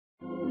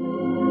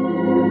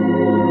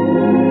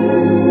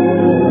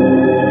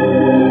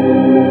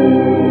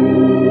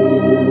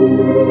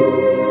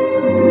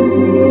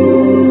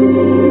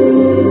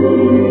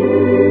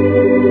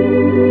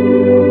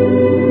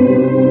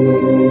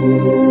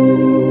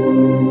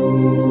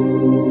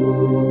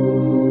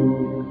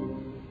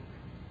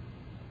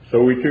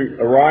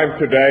arrive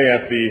today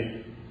at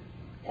the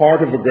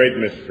heart of a great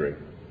mystery,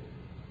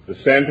 the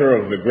center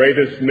of the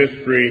greatest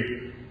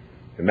mystery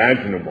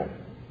imaginable,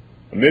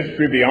 a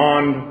mystery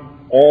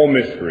beyond all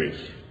mysteries,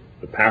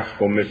 the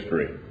Paschal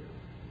mystery,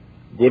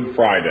 Good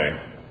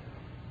Friday,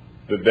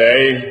 the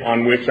day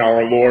on which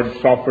our Lord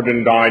suffered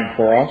and died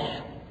for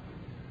us,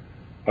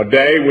 a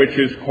day which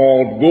is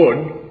called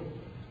good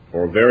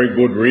for a very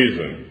good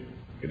reason.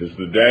 It is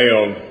the day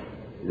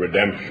of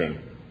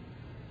redemption.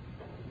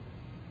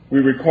 We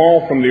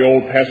recall from the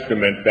Old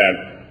Testament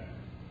that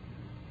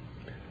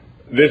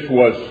this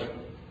was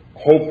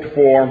hoped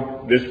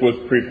for, this was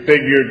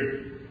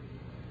prefigured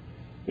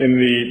in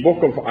the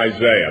book of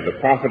Isaiah, the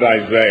prophet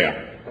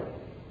Isaiah.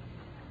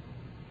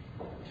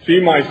 See,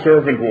 my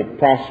servant will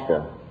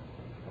prosper.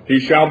 He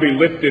shall be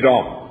lifted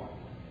up,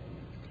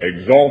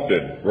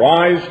 exalted,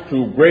 rise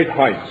to great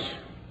heights.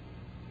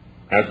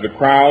 As the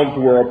crowds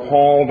were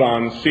appalled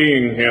on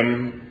seeing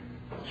him,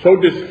 so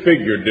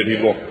disfigured did he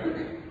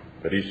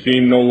look, that he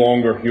seemed no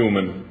longer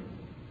human.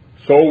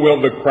 So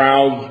will the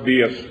crowds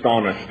be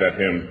astonished at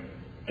him,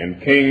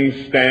 and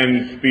kings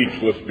stand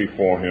speechless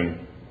before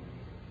him.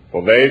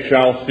 For they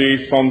shall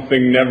see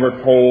something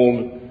never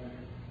told,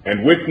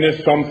 and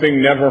witness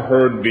something never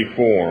heard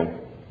before.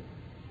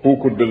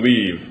 Who could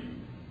believe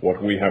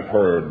what we have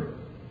heard?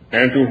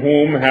 And to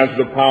whom has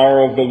the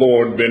power of the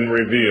Lord been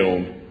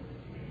revealed?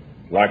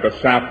 Like a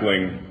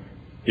sapling,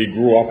 he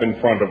grew up in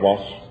front of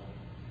us,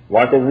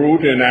 like a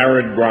root in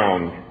arid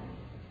ground.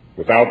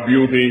 Without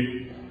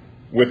beauty,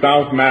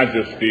 without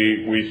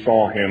majesty, we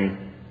saw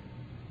him.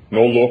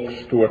 No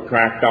looks to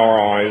attract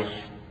our eyes,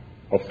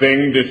 a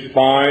thing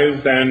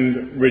despised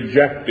and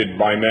rejected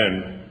by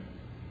men,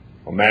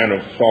 a man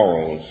of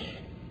sorrows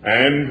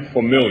and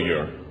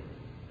familiar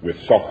with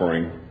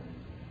suffering,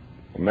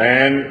 a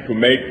man to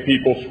make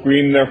people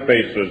screen their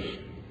faces.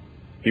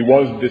 He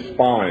was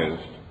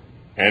despised,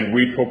 and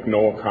we took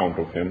no account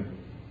of him.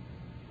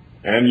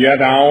 And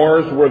yet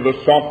ours were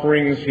the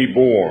sufferings he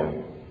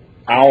bore,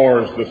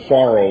 ours the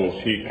sorrows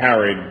he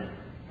carried,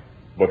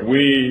 but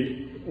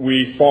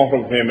we thought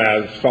of him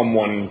as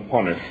someone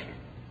punished,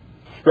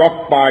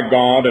 struck by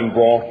God and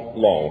brought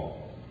low.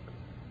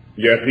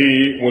 Yet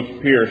he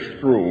was pierced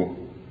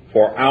through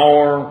for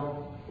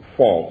our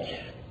faults,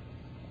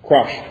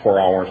 crushed for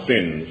our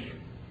sins.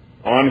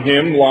 On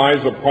him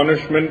lies a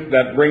punishment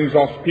that brings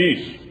us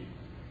peace,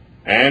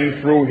 and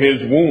through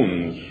his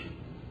wounds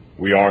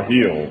we are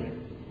healed.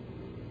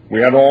 We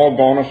had all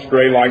gone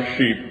astray like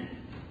sheep,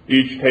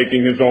 each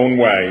taking his own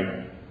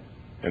way,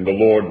 and the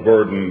Lord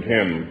burdened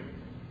him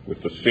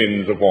with the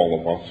sins of all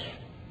of us.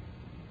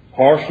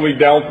 Harshly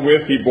dealt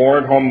with, he bore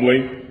it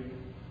humbly.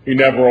 He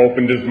never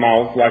opened his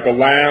mouth. Like a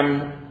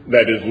lamb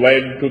that is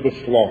led to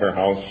the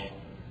slaughterhouse,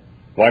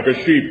 like a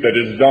sheep that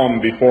is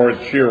dumb before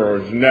its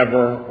shearers,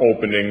 never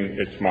opening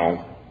its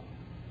mouth.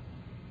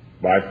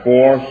 By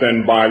force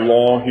and by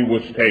law he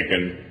was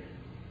taken.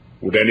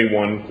 Would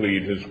anyone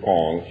plead his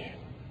cause?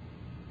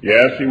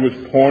 Yes, he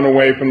was torn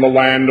away from the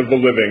land of the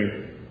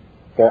living.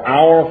 For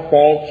our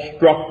faults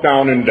struck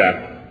down in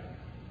death.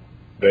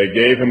 They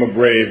gave him a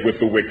grave with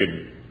the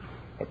wicked,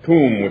 a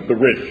tomb with the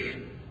rich,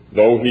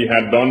 though he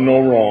had done no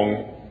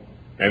wrong,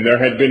 and there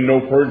had been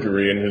no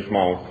perjury in his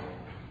mouth.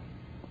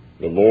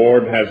 The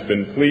Lord has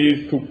been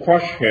pleased to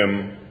crush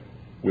him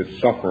with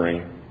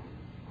suffering.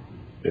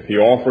 If he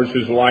offers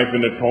his life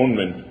in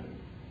atonement,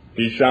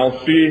 he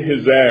shall see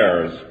his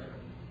heirs.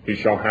 He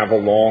shall have a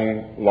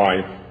long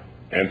life,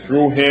 and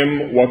through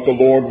him what the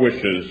Lord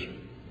wishes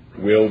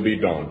will be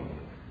done.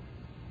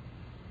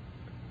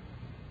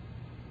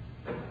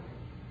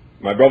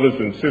 My brothers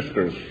and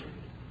sisters,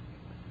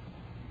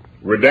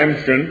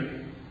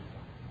 redemption,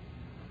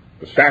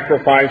 the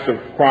sacrifice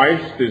of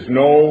Christ, is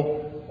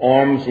no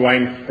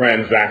arm's-length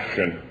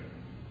transaction.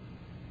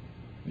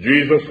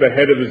 Jesus, the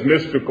head of his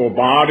mystical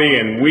body,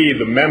 and we,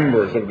 the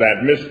members of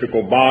that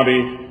mystical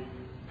body,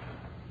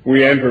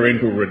 we enter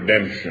into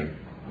redemption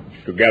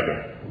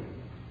together.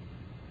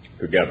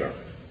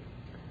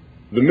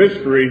 The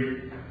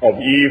mystery of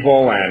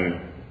evil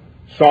and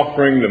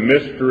suffering, the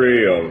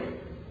mystery of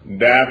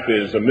death,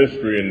 is a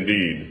mystery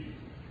indeed.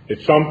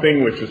 It's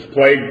something which has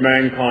plagued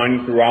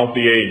mankind throughout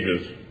the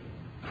ages.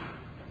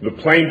 The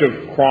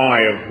plaintive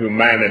cry of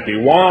humanity,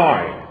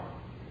 why?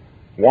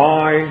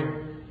 Why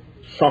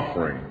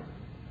suffering?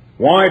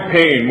 Why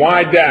pain?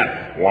 Why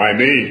death? Why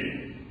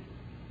me?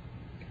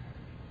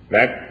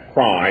 That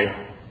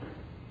cry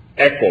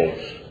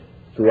echoes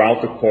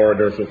throughout the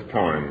corridors of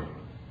time.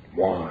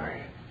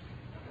 Why?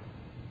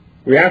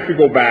 We have to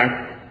go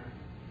back,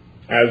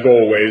 as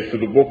always, to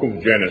the book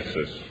of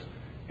Genesis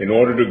in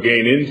order to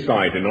gain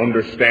insight and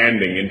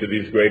understanding into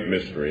these great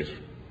mysteries.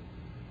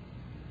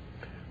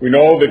 We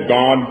know that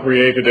God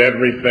created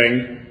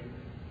everything,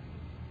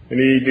 and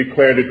he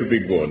declared it to be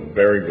good,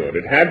 very good.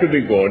 It had to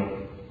be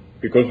good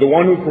because the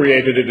one who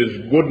created it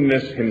is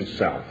goodness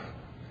himself.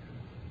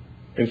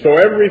 And so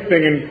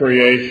everything in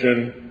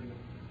creation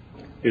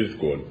is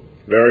good,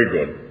 very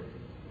good.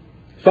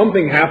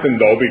 Something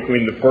happened, though,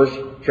 between the first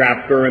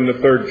chapter and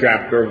the third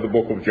chapter of the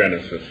book of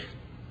Genesis.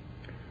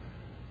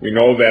 We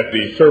know that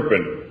the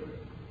serpent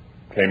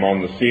came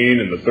on the scene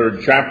in the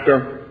 3rd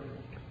chapter,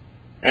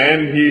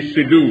 and he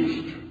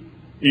seduced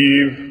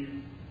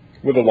Eve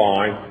with a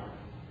lie.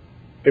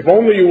 If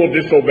only you will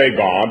disobey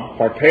God,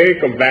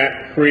 partake of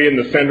that tree in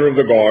the center of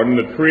the garden,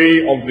 the tree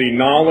of the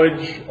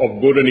knowledge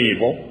of good and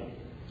evil.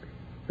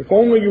 If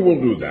only you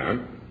will do that,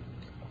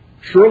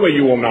 surely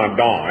you will not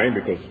die,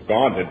 because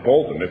God had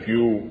told them, if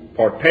you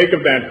partake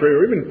of that tree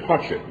or even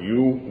touch it,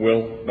 you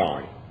will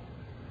die.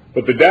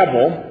 But the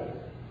devil,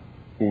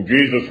 who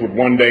Jesus would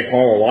one day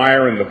call a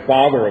liar and the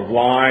father of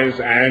lies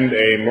and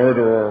a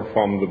murderer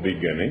from the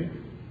beginning,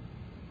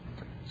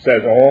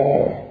 says,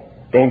 oh,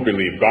 don't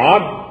believe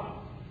God.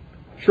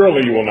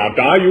 Surely you will not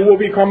die. You will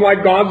become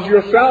like gods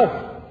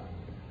yourself,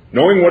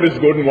 knowing what is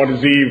good and what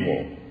is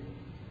evil.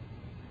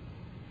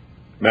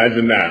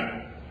 Imagine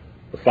that.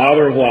 The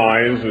father of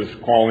lies is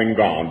calling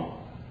God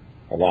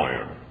a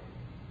liar.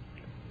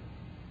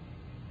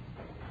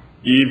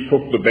 Eve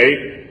took the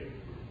bait.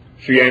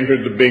 She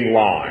entered the big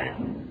lie.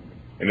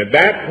 And at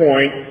that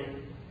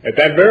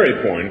very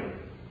point,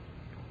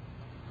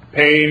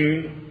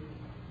 pain,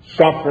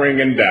 suffering,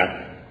 and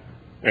death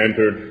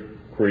entered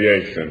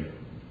creation.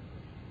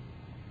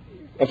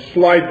 A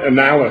slight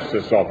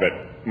analysis of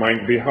it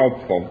might be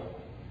helpful.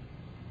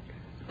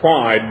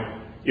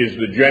 Pride is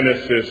the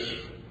genesis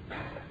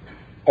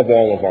of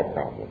all of our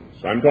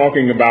problems. I'm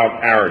talking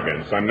about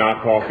arrogance. I'm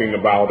not talking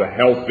about a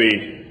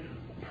healthy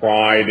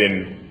pride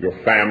in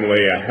your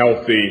family, a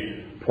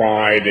healthy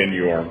pride in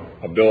your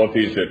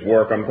abilities at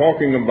work. I'm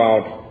talking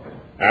about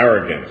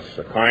arrogance,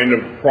 a kind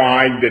of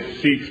pride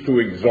that seeks to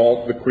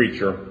exalt the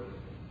creature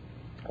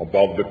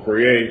above the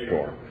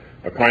Creator.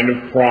 A kind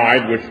of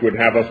pride which would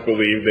have us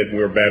believe that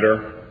we're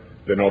better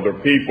than other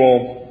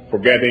people,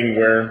 forgetting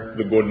where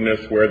the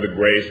goodness, where the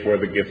grace, where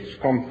the gifts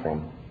come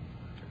from.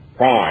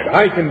 Pride.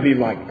 I can be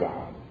like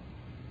God.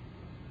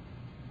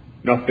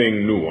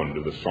 Nothing new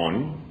under the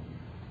sun.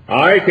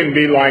 I can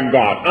be like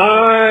God.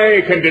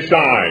 I can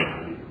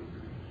decide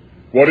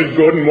what is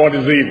good and what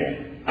is evil.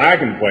 I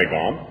can play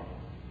God.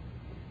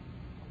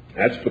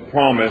 That's the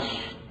promise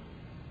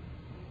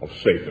of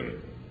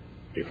Satan.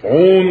 If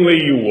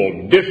only you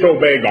will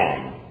disobey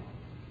God,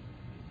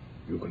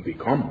 you can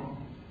become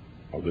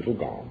a little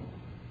God,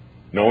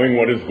 knowing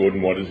what is good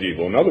and what is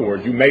evil. In other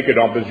words, you make it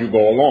up as you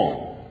go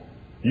along.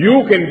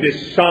 You can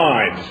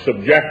decide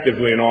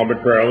subjectively and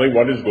arbitrarily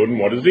what is good and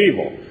what is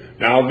evil.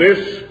 Now,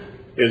 this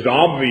is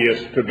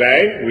obvious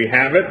today. We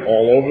have it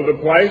all over the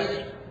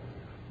place.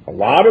 A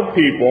lot of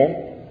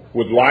people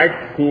would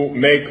like to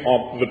make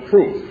up the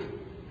truth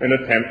and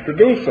attempt to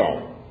do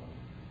so.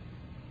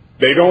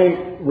 They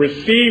don't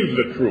receive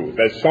the truth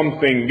as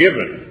something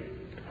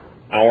given.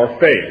 Our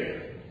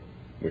faith,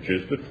 which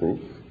is the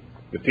truth,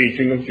 the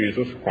teaching of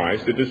Jesus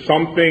Christ, it is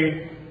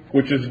something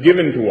which is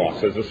given to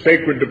us as a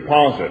sacred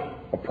deposit,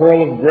 a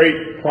pearl of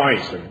great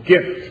price, a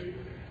gift.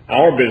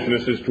 Our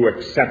business is to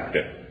accept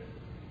it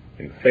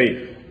in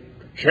faith,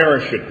 to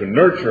cherish it, to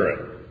nurture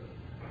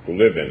it, to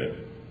live in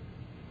it.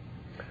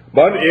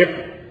 But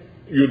if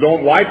you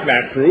don't like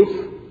that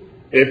truth,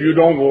 if you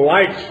don't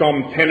like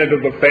some tenet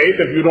of the faith,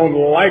 if you don't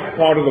like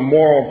part of the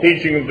moral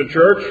teaching of the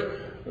church,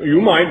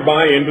 you might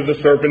buy into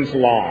the serpent's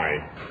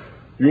lie.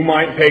 You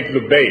might take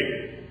the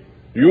bait.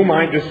 You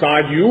might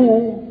decide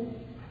you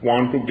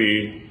want to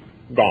be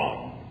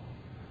God.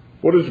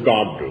 What does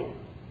God do?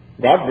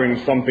 God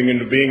brings something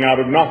into being out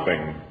of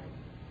nothing.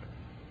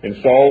 And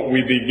so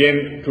we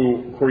begin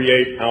to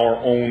create our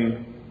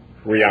own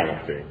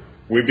reality.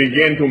 We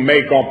begin to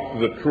make up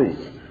the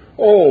truth.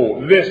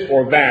 Oh, this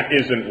or that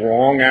isn't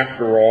wrong.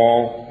 After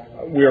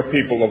all, we are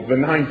people of the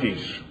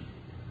 90s.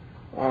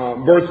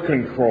 Birth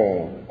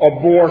control,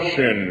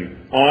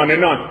 abortion, on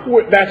and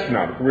on. That's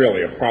not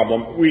really a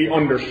problem. We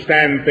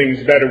understand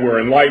things better.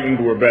 We're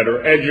enlightened. We're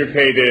better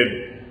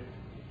educated.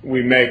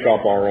 We make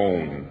up our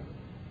own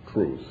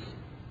truth.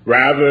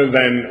 Rather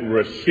than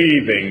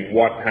receiving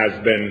what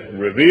has been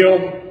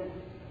revealed,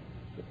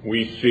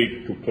 we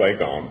seek to play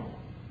God.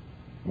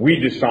 We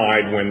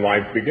decide when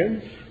life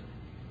begins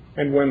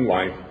and when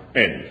life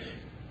ends.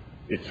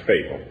 It's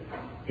fatal.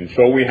 And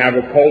so we have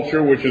a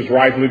culture which has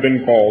rightly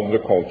been called the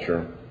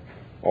culture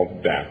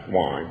of death.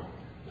 Why?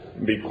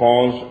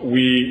 Because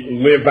we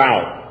live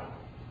out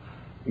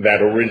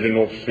that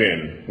original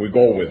sin. We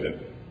go with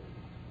it.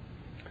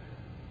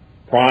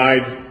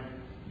 Pride,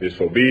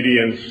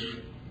 disobedience,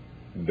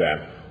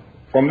 death.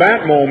 From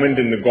that moment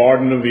in the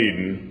Garden of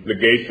Eden, the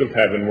gates of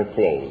heaven were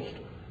closed.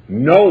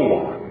 No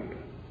one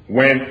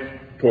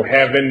went to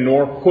heaven,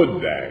 nor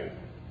could they,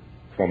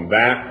 from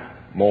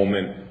that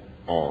moment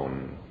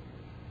on.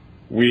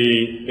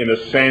 We, in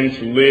a sense,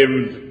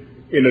 lived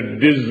in a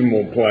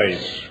dismal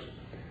place.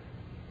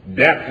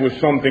 Death was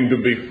something to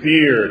be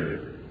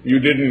feared. You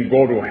didn't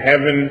go to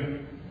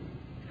heaven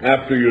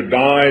after you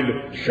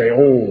died.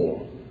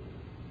 Sheol,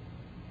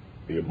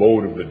 the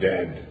abode of the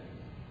dead.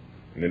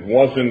 And it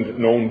wasn't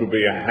known to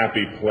be a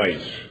happy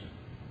place.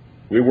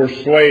 We were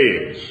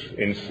slaves,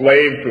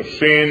 enslaved to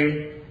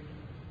sin,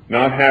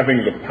 not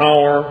having the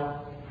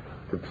power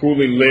to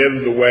truly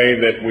live the way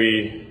that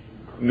we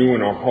knew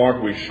in our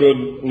heart we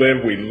should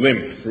live, we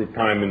limped through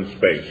time and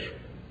space.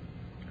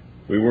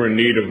 We were in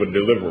need of a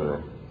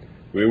deliverer.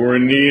 We were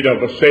in need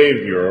of a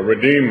Savior, a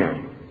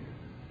Redeemer.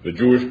 The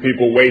Jewish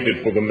people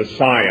waited for the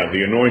Messiah,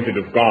 the anointed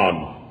of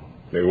God.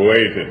 They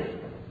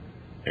waited,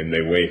 and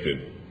they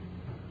waited.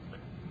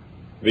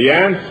 The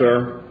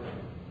answer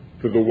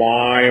to the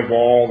why of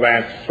all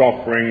that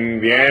suffering,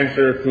 the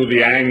answer to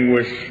the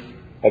anguish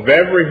of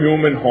every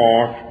human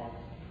heart,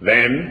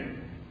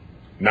 then,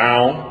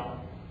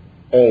 now,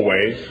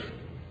 always,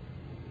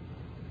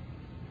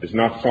 is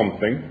not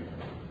something,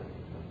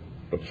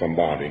 but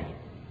somebody.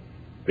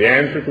 The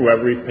answer to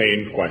every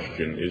pained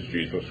question is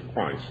Jesus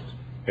Christ.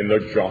 And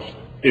there just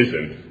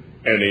isn't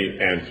any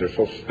answer.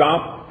 So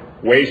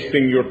stop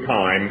wasting your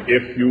time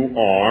if you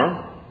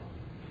are.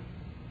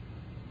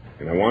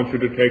 And I want you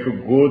to take a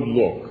good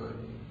look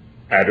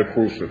at a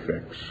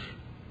crucifix.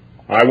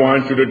 I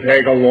want you to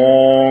take a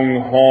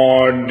long,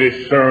 hard,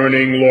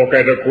 discerning look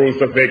at a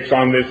crucifix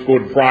on this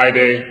Good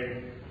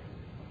Friday.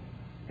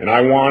 And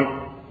I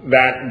want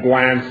that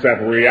glance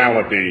at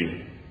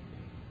reality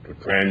to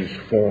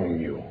transform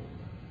you,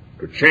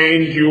 to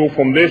change you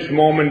from this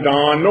moment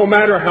on, no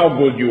matter how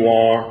good you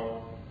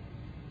are,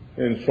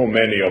 and so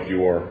many of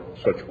you are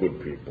such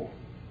good people,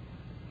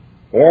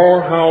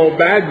 or how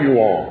bad you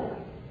are,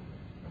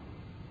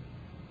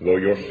 though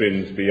your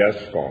sins be as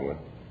scarlet.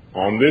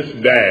 On this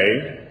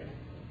day,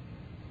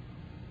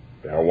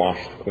 they are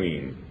washed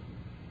clean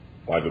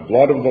by the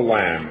blood of the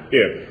Lamb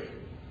if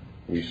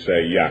we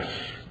say yes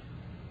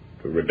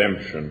to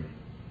redemption.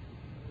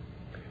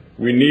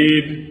 We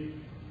need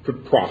to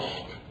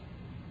trust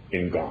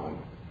in God.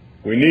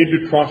 We need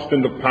to trust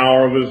in the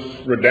power of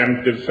His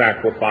redemptive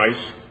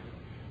sacrifice.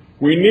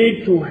 We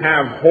need to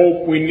have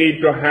hope. We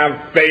need to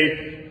have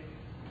faith.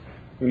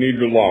 We need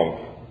to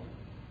love.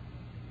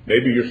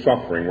 Maybe you're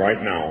suffering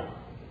right now.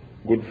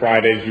 Good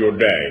Friday's your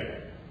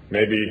day.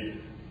 Maybe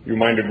you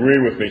might agree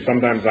with me.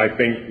 Sometimes I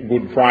think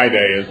Good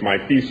Friday is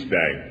my feast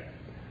day.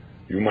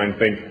 You might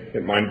think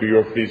it might be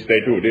your feast day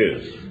too. It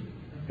is.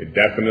 It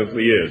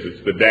definitely is.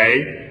 It's the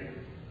day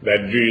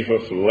that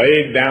Jesus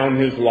laid down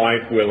His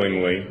life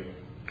willingly,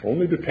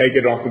 only to take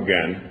it up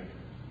again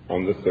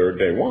on the third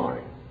day.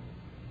 Why?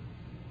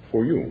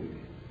 For you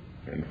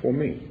and for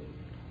me.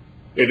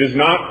 It is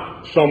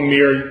not some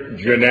mere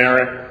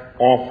generic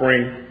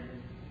offering.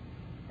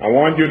 I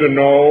want you to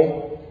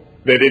know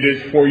that it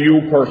is for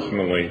you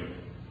personally.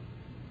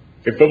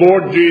 If the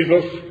Lord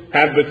Jesus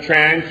had the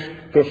chance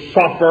to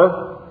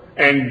suffer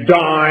and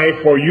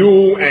die for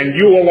you and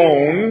you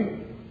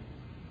alone,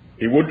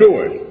 He would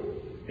do it.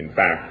 In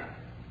fact,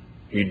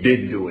 He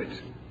did do it.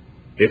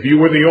 If you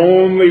were the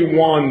only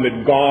one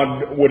that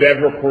God would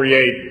ever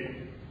create,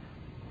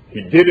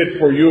 He did it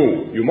for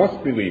you. You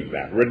must believe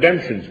that.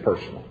 Redemption's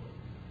personal.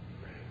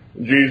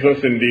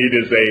 Jesus indeed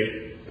is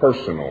a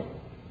personal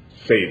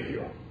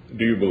Savior.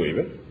 Do you believe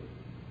it?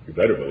 You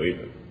better believe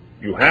it.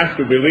 You have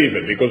to believe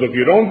it, because if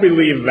you don't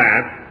believe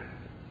that,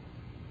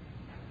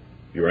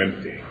 you're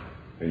empty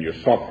and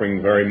you're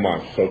suffering very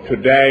much. So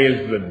today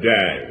is the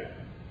day.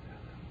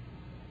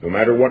 No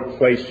matter what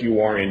place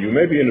you are in, you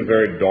may be in a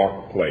very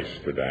dark place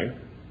today.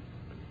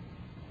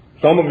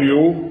 Some of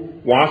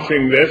you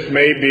watching this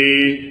may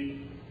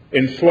be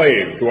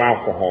enslaved to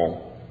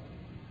alcohol,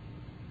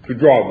 to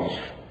drugs,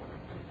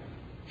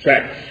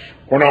 sex,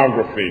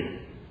 pornography,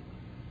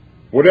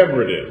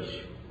 whatever it is.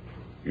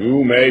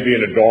 You may be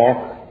in a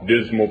dark,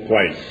 dismal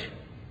place.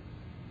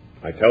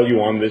 I tell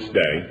you, on this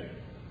day,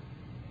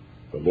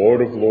 the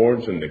Lord of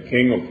Lords and the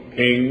King of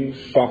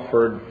Kings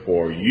suffered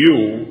for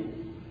you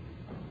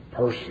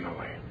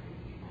personally.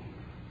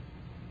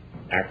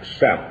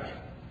 Accept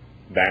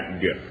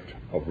that gift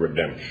of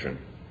redemption.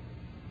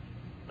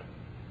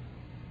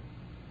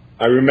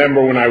 I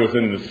remember when I was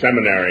in the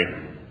seminary,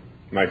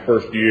 my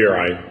first year,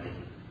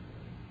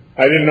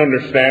 I didn't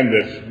understand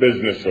this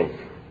business of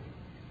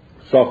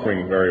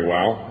suffering very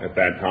well at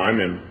that time,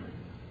 and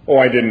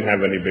I didn't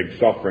have any big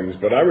sufferings,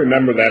 but I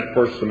remember that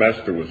first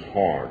semester was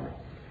hard.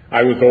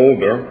 I was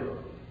older.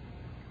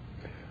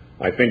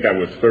 I think I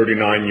was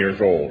 39 years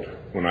old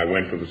when I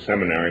went to the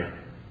seminary,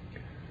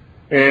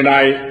 and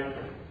I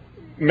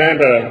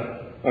met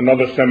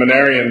another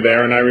seminarian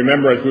there, and I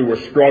remember as we were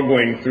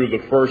struggling through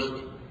the first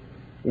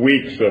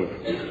weeks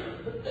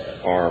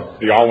of our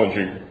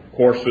theology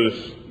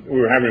courses,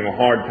 we were having a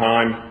hard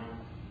time,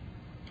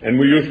 and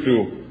we used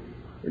to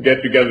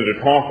get together to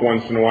talk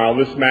once in a while.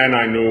 This man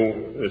I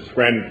knew, this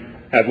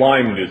friend, had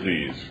Lyme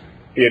disease.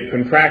 He had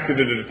contracted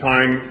it at a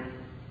time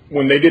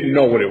when they didn't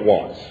know what it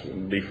was,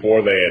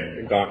 before they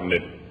had gotten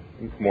it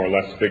more or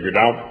less figured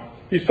out.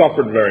 He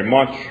suffered very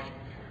much.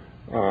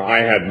 I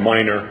had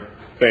minor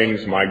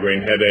things,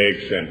 migraine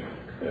headaches,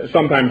 and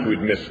sometimes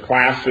we'd miss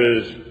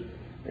classes,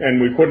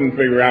 and we couldn't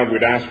figure out.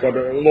 We'd ask,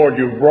 Lord,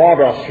 you've brought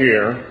us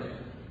here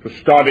to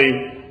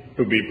study,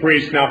 to be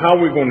priests. Now, how are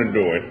we going to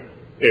do it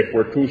if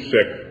we're too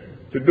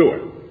sick to do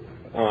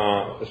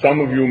it? Some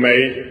of you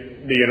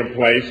may be in a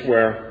place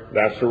where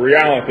that's a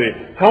reality.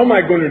 How am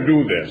I going to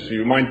do this?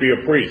 You might be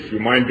a priest. You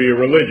might be a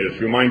religious.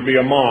 You might be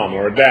a mom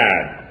or a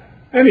dad.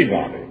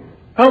 Anybody.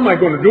 How am I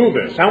going to do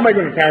this? How am I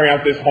going to carry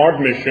out this hard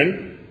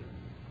mission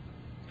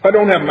if I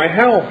don't have my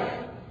health?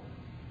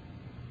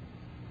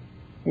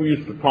 We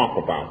used to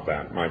talk about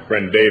that, my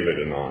friend David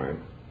and I.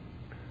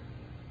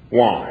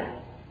 Why?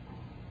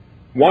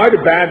 Why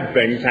do bad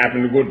things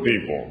happen to good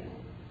people?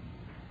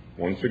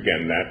 Once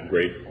again, that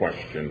great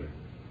question.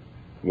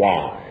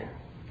 Why?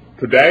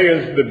 Today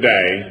is the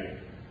day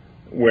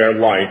where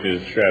light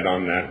is shed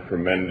on that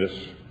tremendous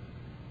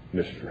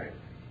mystery.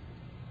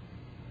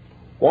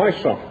 Why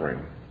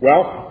suffering?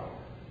 Well,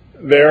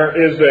 there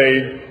is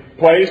a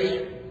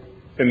place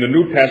in the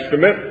New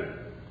Testament,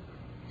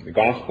 the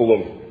Gospel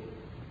of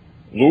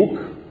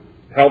Luke,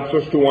 helps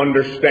us to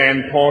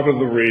understand part of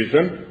the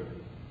reason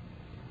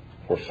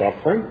for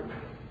suffering.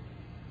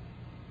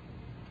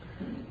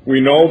 We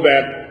know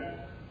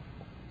that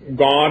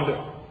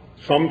God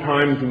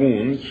sometimes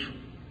wounds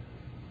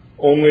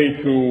only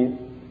to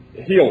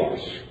heal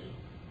us.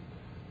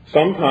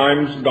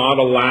 Sometimes God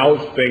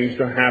allows things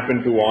to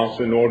happen to us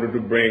in order to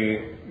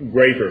bring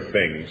greater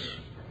things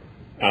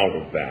out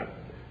of that.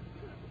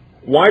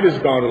 Why does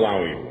God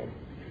allow evil?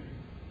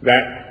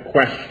 That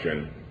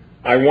question.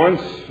 I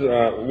once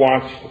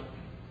watched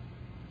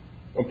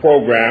a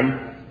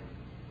program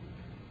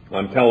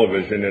on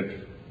television.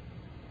 It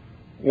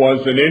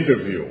was an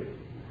interview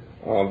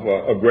of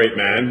a great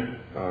man,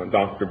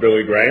 Dr.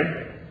 Billy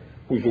Graham,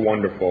 who's a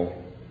wonderful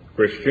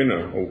Christian,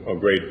 a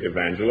great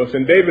evangelist,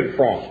 and David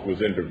Frost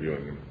was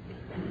interviewing him.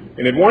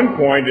 And at one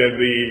point,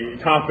 the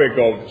topic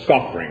of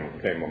suffering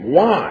came up.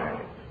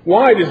 Why?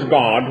 Why does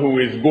God, who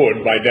is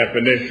good by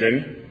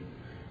definition,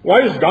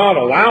 why does God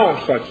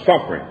allow such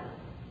suffering?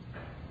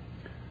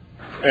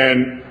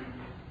 And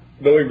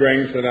Billy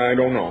Graham said, I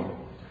don't know.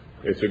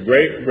 It's a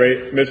great,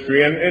 great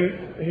mystery,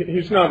 and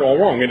he's not all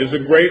wrong. It is a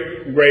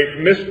great, great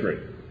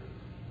mystery.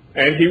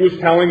 And he was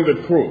telling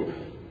the truth.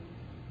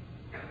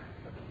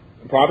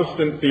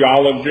 Protestant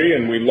theology,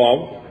 and we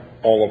love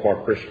all of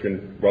our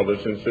Christian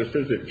brothers and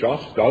sisters, it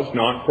just does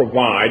not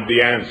provide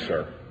the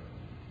answer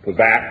to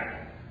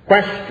that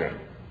question.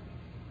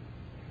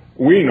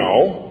 We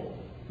know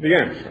the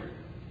answer.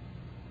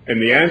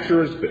 And the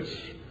answer is this.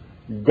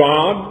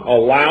 God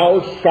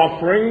allows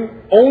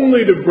suffering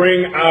only to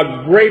bring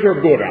a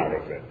greater good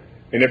out of it.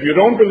 And if you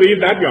don't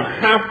believe that, you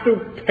have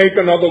to take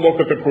another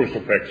look at the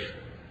crucifix.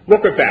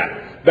 Look at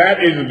that.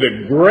 That is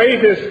the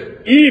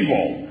greatest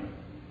evil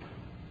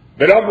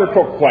that ever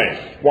took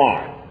place.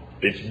 Why?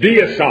 It's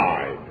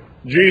deicide.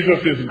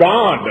 Jesus is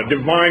God, a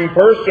divine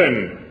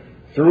person.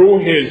 Through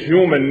his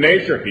human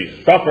nature,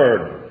 he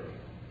suffered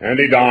and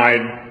he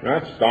died.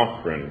 That's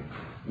doctrine.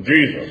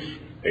 Jesus,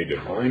 a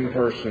divine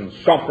person,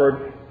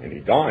 suffered and he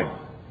died.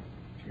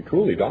 He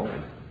truly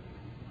died.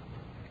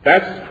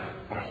 That's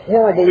a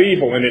horrible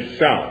evil in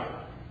itself.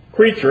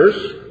 Creatures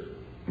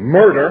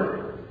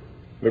murder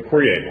the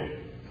Creator.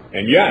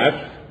 And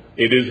yet,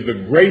 it is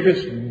the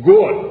greatest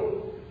good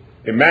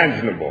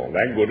imaginable.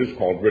 That good is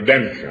called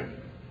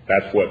redemption.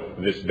 That's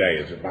what this day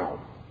is about.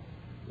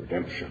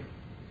 Redemption.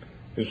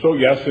 And so,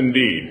 yes,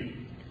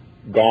 indeed,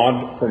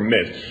 God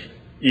permits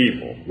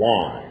evil.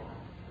 Why?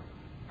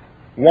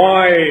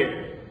 Why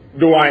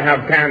do I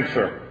have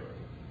cancer?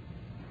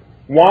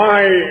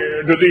 Why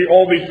do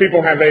all these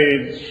people have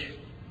AIDS?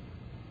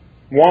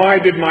 Why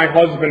did my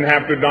husband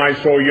have to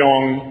die so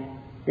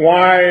young?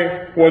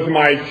 Why was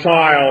my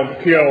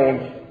child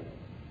killed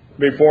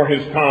before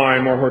his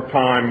time or her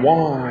time?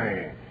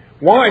 Why?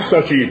 Why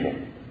such evil?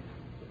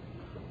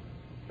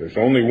 There's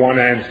only one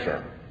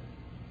answer.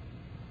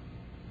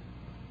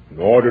 In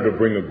order to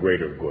bring a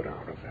greater good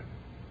out of it.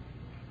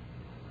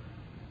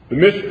 The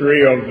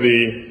mystery of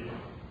the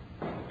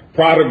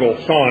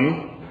prodigal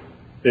son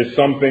is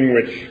something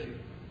which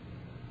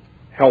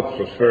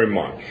helps us very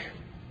much.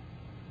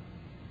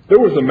 There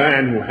was a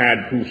man who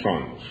had 2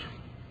 sons.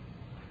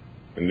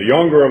 And the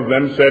younger of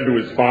them said to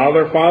his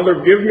father,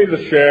 Father, give me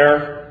the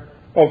share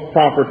of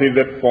property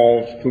that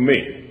falls to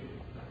me.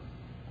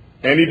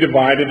 And he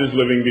divided his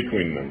living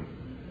between them.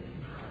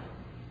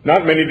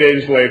 Not many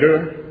days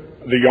later,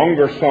 the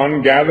younger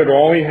son gathered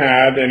all he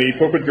had, and he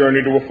took a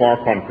journey to a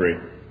far country.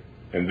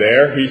 And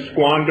there he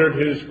squandered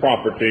his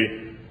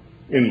property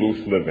in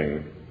loose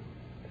living.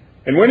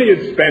 And when he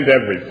had spent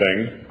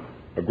everything,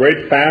 a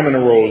great famine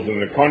arose in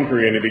the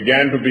country, and he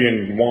began to be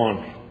in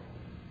want.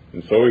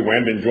 And so he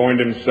went and joined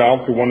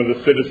himself to one of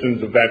the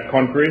citizens of that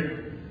country,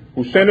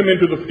 who sent him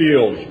into the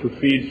fields to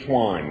feed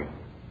swine.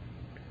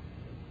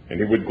 And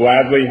he would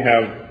gladly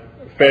have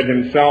fed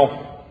himself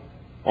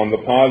on the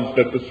pods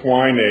that the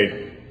swine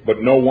ate,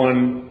 but no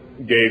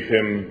one gave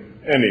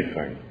him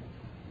anything.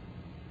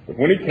 But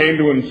when he came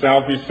to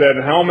himself, he said,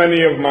 How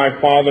many of my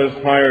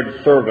father's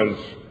hired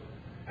servants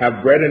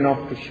have bread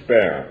enough to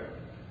spare,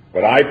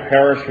 but I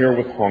perish here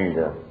with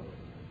hunger?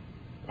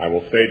 I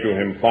will say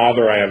to him,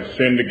 Father, I have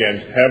sinned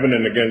against heaven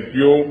and against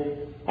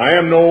you. I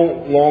am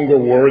no longer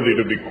worthy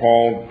to be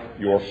called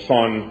your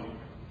son.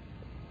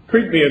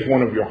 Treat me as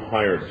one of your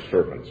hired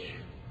servants.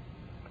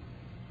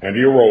 And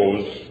he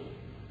arose,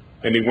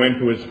 and he went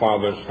to his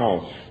father's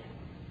house.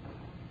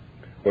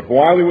 But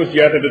while he was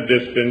yet at a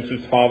distance,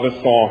 his father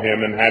saw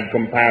him and had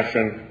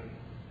compassion,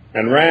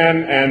 and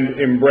ran and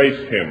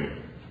embraced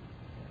him.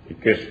 He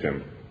kissed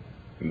him.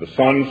 And the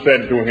son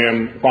said to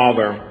him,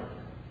 Father,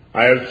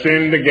 I have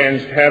sinned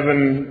against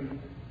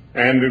heaven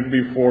and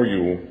before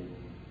you.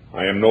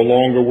 I am no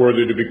longer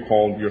worthy to be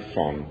called your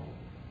son.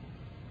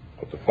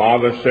 But the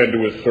father said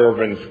to his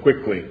servants,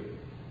 Quickly,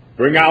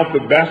 bring out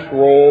the best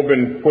robe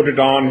and put it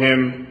on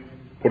him.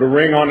 Put a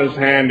ring on his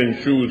hand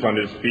and shoes on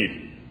his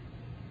feet.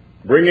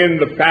 Bring in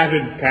the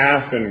fatted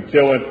calf and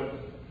kill it,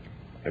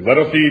 and let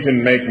us eat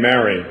and make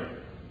merry.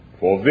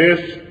 For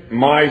this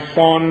my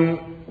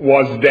son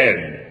was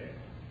dead,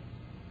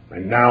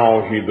 and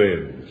now he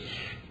lives.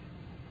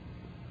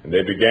 And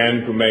they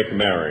began to make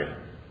merry.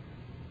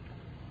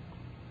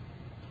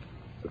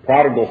 The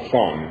prodigal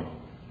son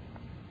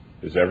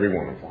is every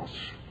one of us.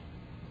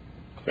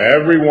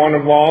 Every one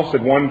of us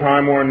at one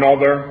time or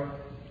another,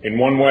 in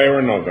one way or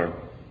another,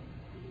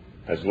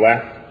 has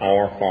left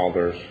our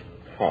Father's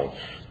house.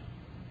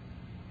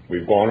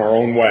 We've gone our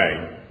own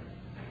way.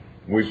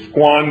 We've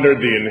squandered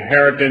the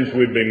inheritance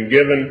we've been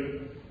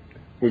given.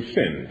 We've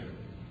sinned.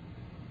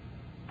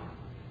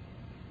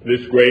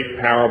 This great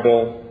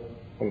parable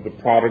of the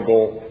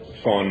prodigal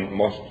son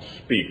must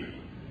speak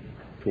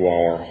to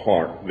our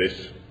heart this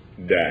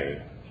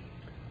day.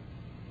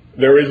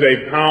 There is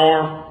a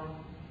power,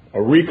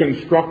 a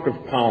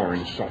reconstructive power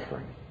in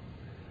suffering.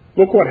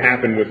 Look what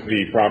happened with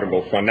the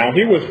prodigal son. Now,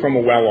 he was from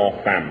a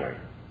well-off family.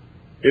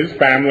 His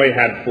family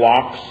had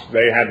flocks,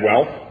 they had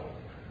wealth,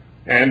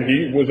 and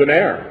he was an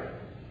heir.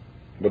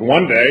 But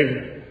one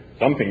day,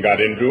 something got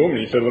into him, and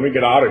he said, let me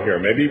get out of here.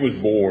 Maybe he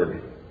was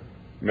bored.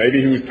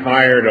 Maybe he was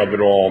tired of it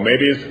all.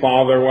 Maybe his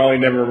father, well, he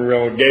never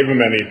really gave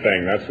him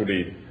anything. That's what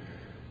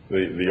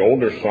the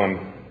older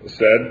son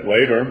said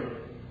later.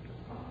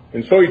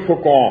 And so he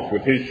took off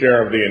with his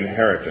share of the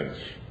inheritance.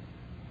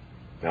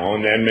 Now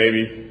and then,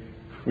 maybe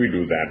we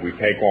do that. We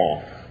take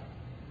off,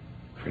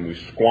 and we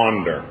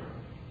squander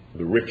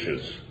the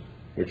riches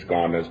which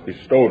God has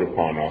bestowed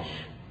upon us.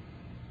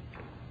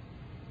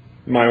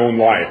 In my own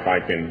life, I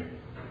can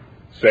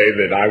say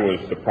that I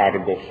was the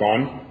prodigal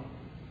son,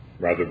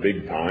 rather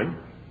big time.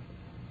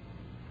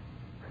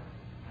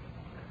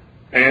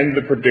 And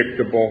the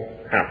predictable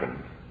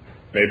happened.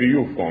 Maybe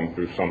you've gone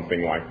through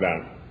something like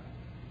that.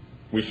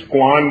 We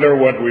squander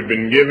what we've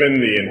been given,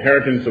 the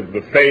inheritance of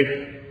the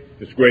faith,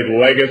 this great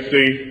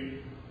legacy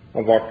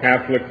of our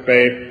Catholic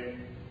faith.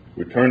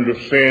 We turn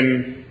to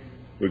sin.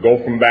 We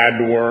go from bad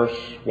to worse.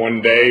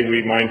 One day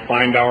we might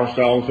find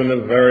ourselves in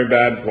a very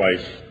bad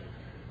place.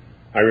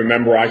 I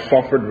remember I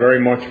suffered very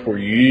much for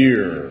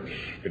years.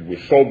 It was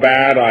so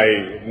bad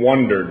I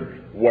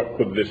wondered, what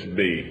could this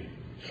be?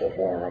 So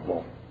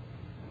horrible.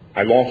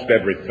 I lost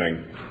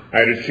everything. I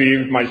had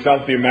achieved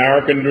myself the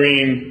American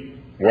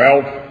dream,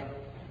 wealth,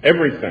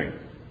 everything.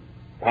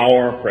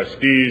 Power,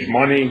 prestige,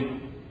 money.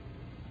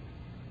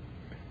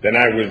 Then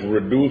I was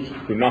reduced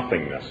to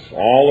nothingness.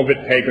 All of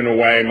it taken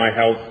away, my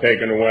health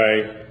taken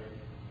away.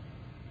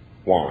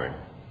 Why?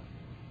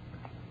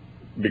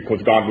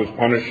 Because God was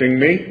punishing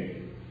me?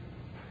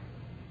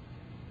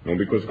 No,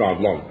 because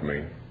God loved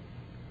me.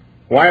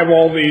 Why have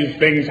all these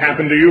things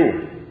happened to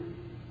you?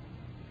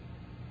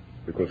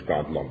 Because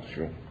God loves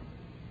you.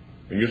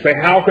 And you say,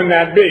 how can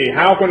that be?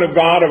 How can a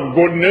God of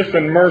goodness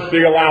and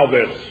mercy allow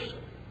this?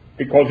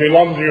 Because he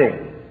loves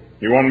you.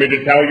 You want me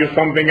to tell you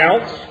something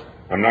else?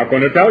 I'm not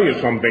going to tell you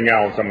something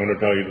else. I'm going to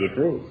tell you the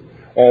truth.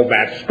 All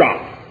that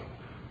stuff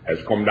has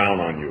come down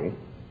on you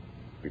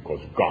because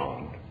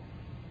God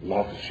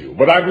loves you.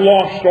 But I've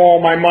lost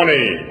all my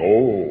money.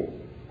 Oh,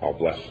 how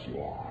blessed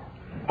you are.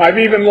 I've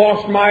even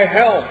lost my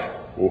health.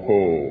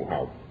 Oh,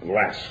 how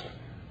blessed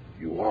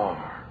you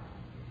are.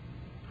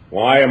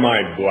 Why am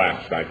I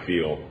blessed? I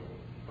feel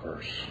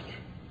cursed.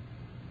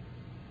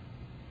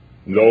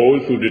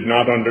 Those who did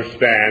not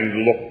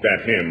understand looked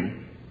at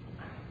him,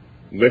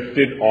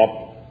 lifted up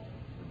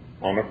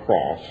on a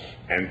cross,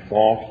 and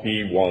thought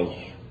he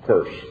was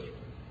cursed.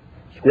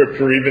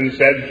 Scripture even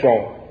said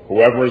so.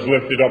 Whoever is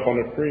lifted up on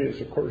a tree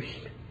is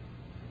accursed.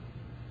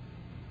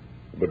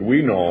 But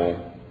we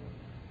know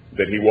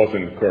that he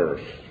wasn't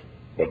cursed,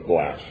 but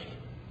blessed.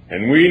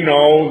 And we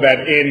know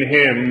that in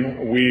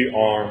him we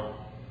are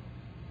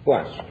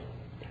blessed.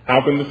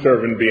 How can the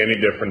servant be any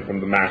different from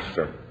the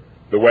master?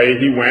 The way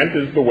he went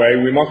is the way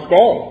we must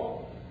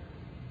go.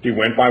 He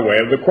went by way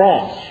of the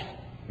cross.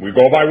 We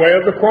go by way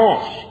of the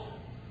cross.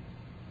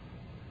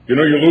 You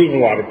know, you lose a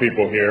lot of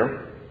people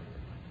here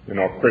in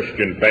our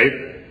Christian faith.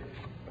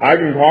 I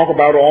can talk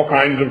about all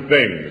kinds of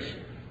things.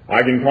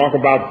 I can talk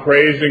about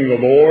praising the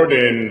Lord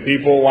in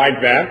people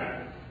like that.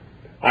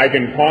 I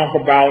can talk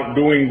about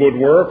doing good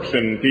works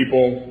in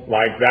people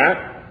like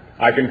that.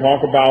 I can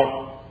talk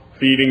about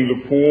feeding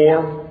the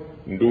poor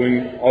and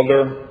doing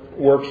other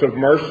works of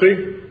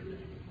mercy.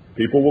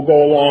 People will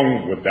go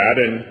along with that,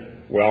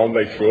 and, well,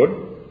 they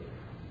should.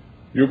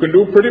 You can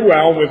do pretty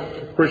well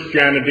with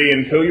Christianity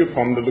until you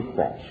come to the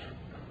cross.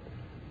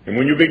 And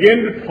when you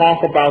begin to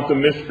talk about the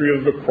mystery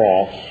of the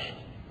cross,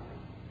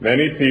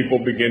 many people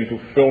begin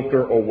to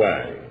filter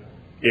away.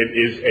 It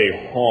is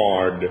a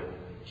hard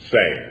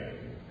saying.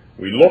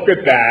 We look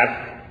at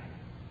that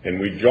and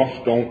we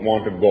just don't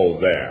want to go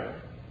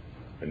there.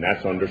 And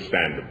that's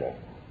understandable.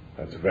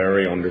 That's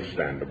very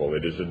understandable.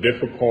 It is a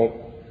difficult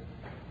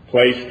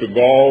place to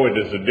go. It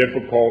is a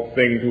difficult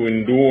thing to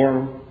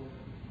endure.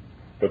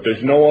 But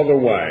there's no other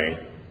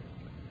way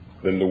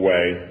than the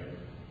way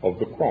of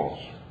the cross.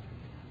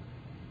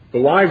 The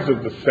lives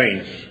of the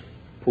saints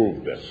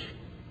prove this.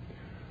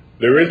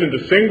 There isn't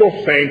a single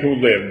saint who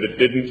lived that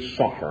didn't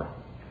suffer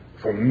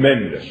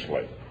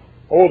tremendously.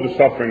 Oh, the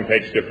suffering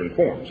takes different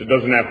forms. It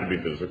doesn't have to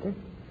be physical.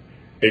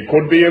 It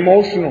could be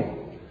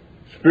emotional,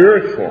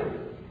 spiritual.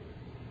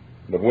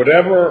 But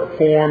whatever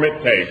form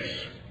it takes,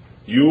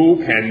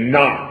 you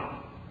cannot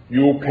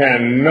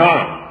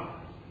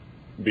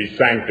be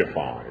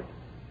sanctified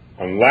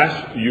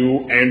unless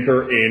you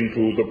enter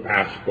into the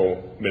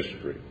Paschal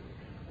mystery.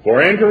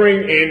 For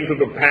entering into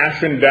the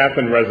passion, death,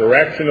 and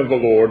resurrection of the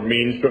Lord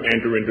means to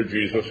enter into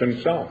Jesus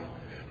himself.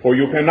 For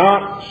you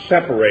cannot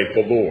separate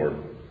the Lord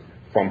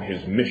from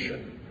his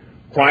mission.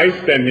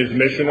 Christ and his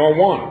mission are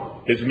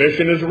one. His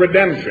mission is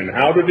redemption.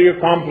 How did he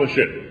accomplish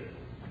it?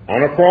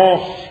 On a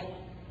cross,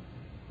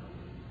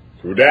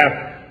 through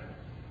death,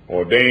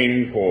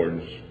 ordained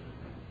towards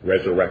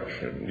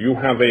resurrection. You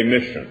have a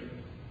mission.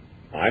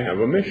 I have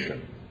a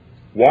mission.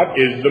 What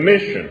is the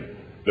mission?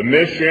 The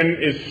mission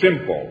is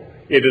simple.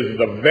 It is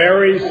the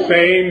very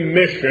same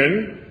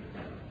mission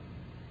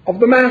of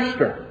the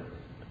Master.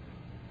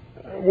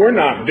 We're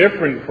not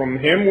different from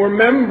him. We're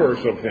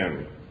members of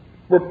him.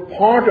 We're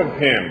part of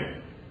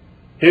him.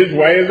 His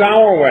way is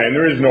our way, and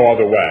there is no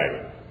other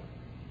way.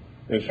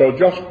 And so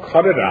just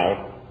cut it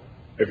out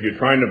if you're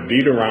trying to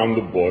beat around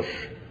the bush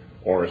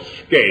or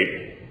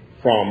escape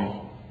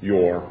from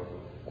your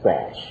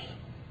cross.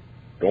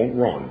 Don't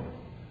run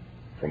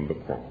from the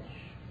cross.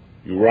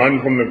 You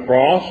run from the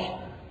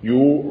cross,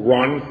 you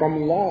run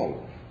from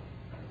love.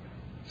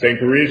 St.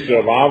 Teresa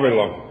of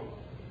Avila,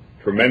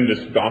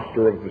 tremendous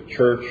doctor of the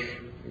Church,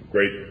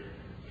 great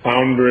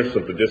foundress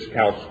of the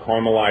Discalced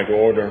Carmelite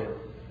order,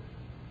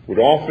 would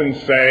often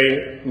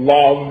say,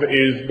 love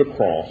is the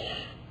cross,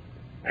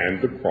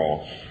 and the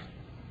cross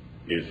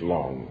is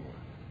love.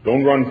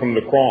 Don't run from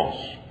the cross.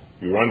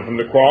 You run from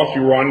the cross,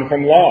 you run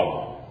from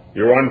love.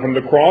 You run from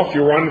the cross,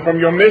 you run from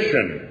your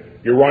mission.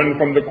 You run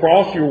from the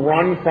cross, you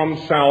run from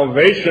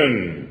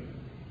salvation.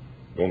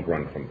 Don't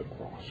run from the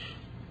cross.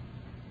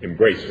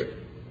 Embrace it.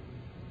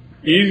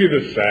 Easy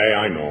to say,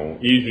 I know,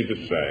 easy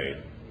to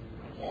say.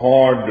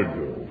 Hard to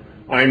do.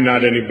 I'm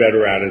not any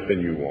better at it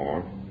than you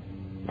are.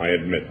 I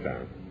admit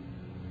that.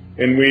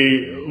 And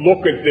we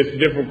look at this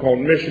difficult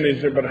mission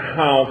and say, but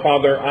how?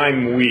 Father,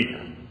 I'm weak.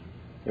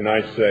 And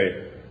I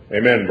say,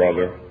 amen,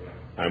 brother,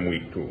 I'm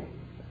weak too.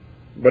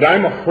 But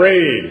I'm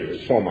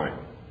afraid, so am I.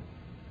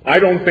 I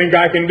don't think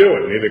I can do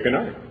it, neither can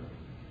I.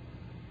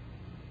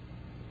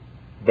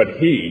 But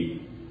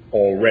he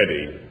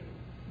already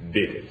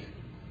did it.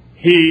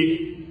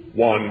 He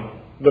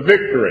won the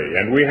victory,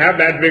 and we have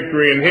that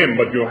victory in him,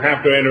 but you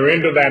have to enter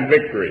into that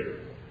victory.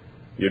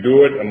 You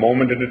do it a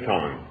moment at a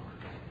time,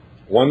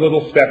 one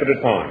little step at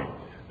a time.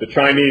 The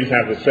Chinese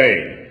have the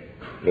saying,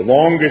 the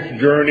longest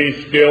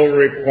journey still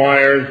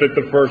requires that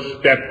the first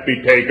step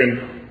be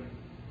taken.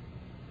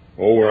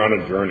 Oh, we're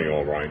on a journey,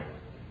 all right.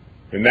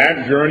 And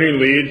that journey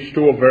leads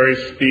to a very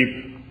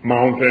steep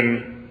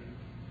mountain,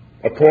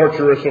 a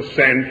tortuous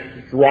ascent.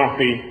 It's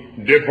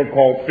rocky,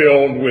 difficult,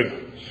 filled with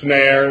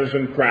snares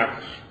and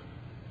traps.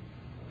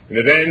 And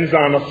it ends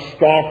on a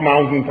stark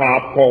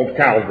mountaintop called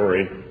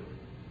Calvary.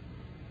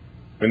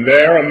 And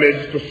there,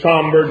 amidst the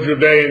somber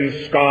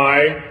Judean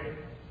sky,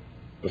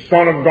 the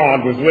Son of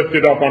God was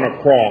lifted up on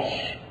a cross.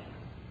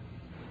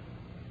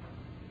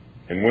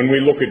 And when we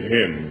look at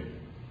him,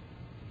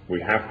 we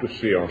have to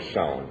see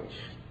ourselves.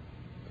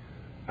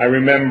 I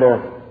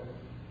remember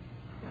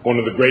one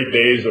of the great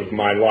days of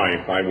my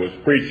life. I was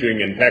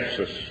preaching in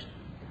Texas,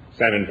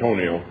 San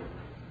Antonio,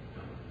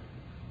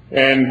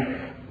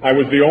 and I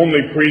was the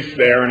only priest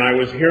there, and I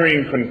was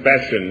hearing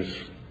confessions.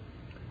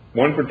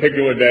 One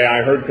particular day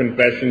I heard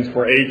confessions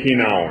for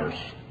 18 hours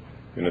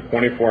in a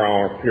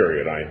 24-hour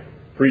period. I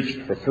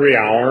preached for 3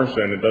 hours,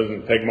 and it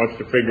doesn't take much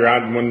to figure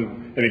out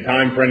any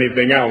time for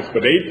anything else,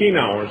 but 18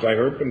 hours I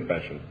heard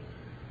confession.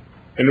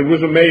 And it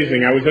was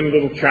amazing. I was in a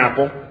little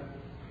chapel.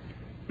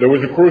 There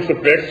was a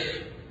crucifix,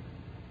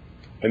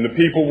 and the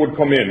people would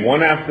come in,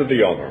 one after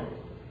the other,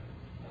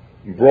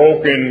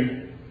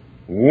 broken,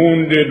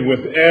 wounded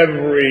with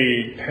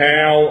every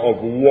tale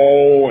of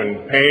woe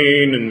and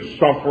pain and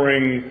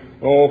suffering.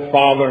 Oh,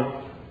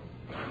 Father,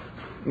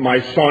 my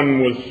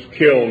son was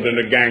killed in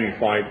a gang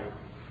fight.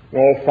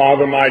 Oh,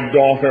 Father, my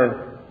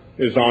daughter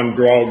is on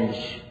drugs.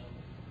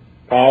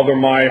 Father,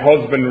 my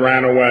husband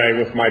ran away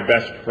with my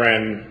best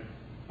friend.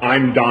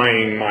 I'm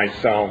dying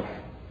myself.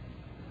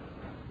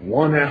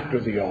 One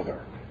after the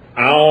other,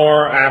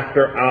 hour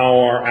after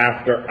hour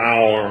after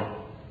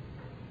hour.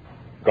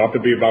 Got to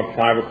be about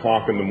 5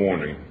 o'clock in the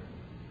morning.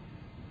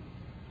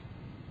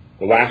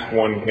 The last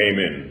one came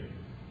in.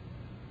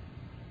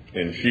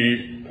 And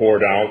she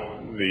poured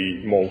out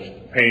the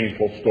most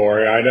painful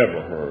story I'd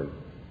ever heard.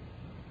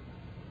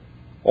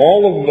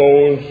 All of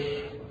those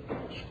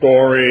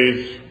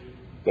stories,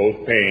 those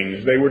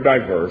pains, they were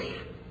diverse.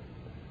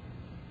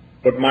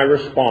 But my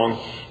response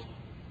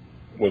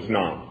was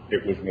not.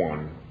 It was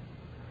one.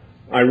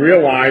 I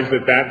realized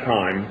at that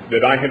time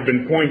that I had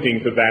been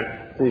pointing to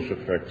that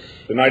crucifix.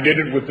 And I did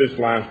it with this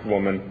last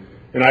woman.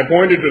 And I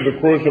pointed to the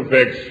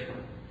crucifix,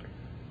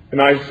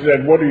 and I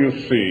said, "What do you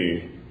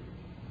see?"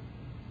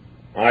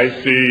 "I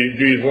see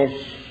Jesus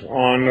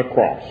on the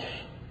cross."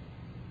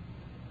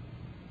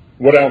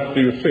 "What else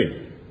do you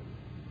see?"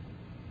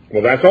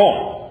 "Well, that's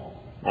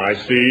all. I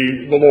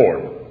see the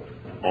Lord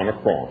on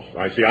a cross.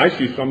 I said, I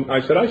see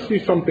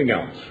something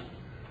else.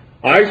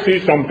 I see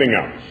something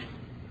else.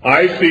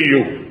 I see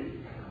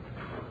you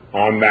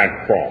on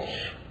that cross.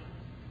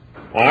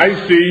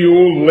 I see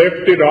you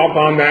lifted up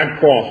on that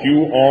cross.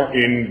 You are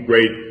in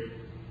great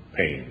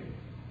pain.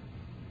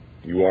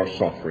 You are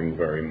suffering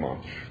very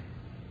much.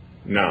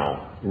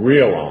 Now,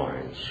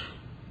 realize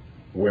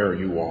where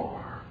you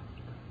are.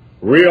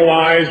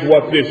 Realize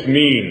what this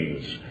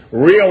means.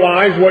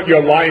 Realize what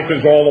your life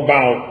is all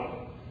about.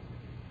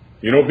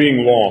 You know,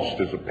 being lost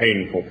is a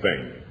painful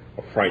thing,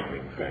 a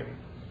frightening thing.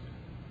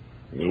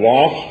 You're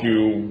lost,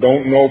 you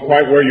don't know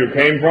quite where you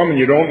came from, and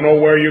you don't know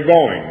where you're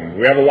going.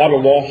 We have a lot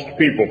of lost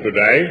people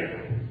today.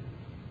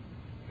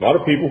 A lot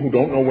of people who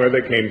don't know where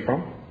they came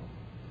from,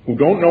 who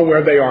don't know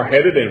where they are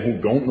headed, and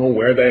who don't know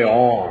where they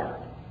are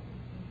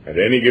at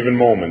any given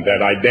moment.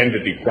 That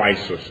identity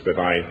crisis that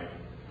I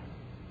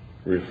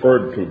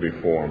referred to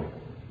before.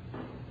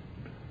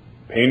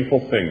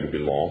 Painful thing to be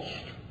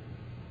lost.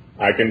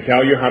 I can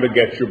tell you how to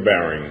get your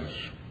bearings.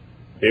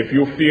 If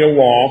you feel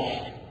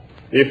lost,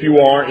 if you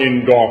are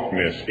in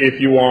darkness, if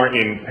you are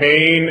in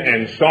pain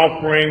and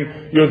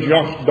suffering, you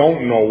just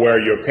don't know where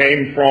you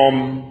came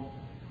from,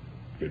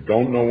 you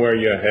don't know where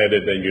you're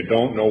headed, and you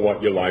don't know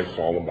what your life's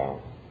all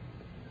about,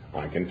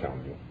 I can tell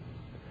you.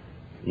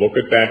 Look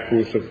at that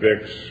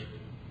crucifix,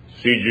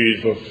 see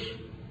Jesus,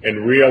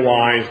 and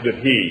realize that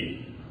He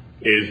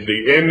is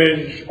the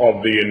image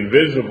of the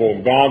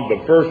invisible God,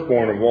 the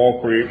firstborn of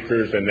all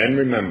creatures, and then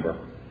remember,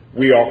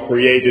 we are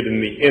created in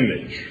the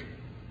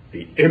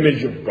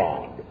image of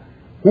God.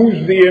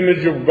 Who's the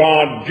image of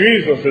God?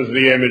 Jesus is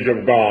the image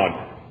of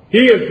God.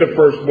 He is the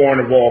firstborn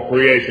of all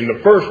creation,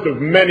 the first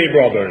of many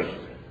brothers.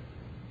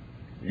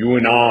 You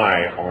and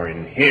I are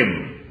in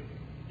Him.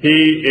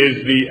 He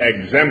is the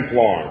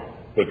exemplar.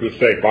 But to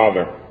say,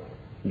 "Father,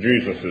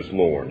 Jesus is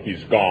Lord.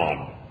 He's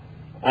God.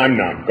 I'm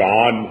not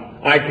God.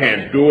 I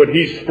can't do it.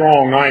 He's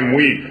strong. I'm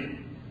weak."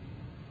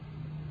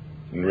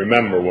 And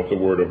remember what the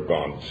Word of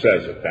God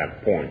says at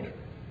that point.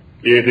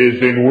 It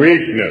is in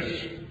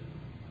weakness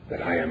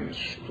that I am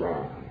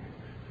strong.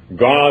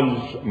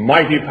 God's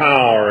mighty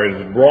power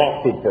is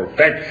brought to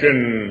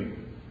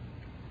perfection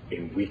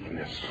in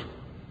weakness.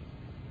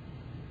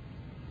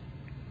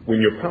 When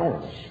you're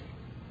powerless,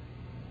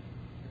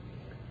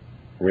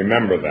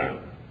 remember that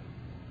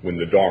when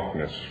the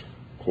darkness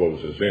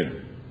closes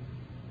in.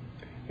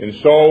 And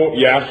so,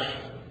 yes,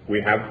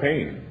 we have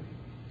pain.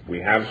 We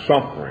have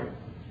suffering.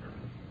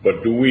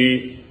 But do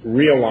we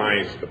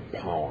realize the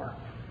power?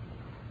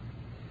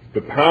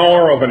 The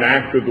power of an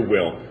act of the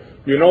will.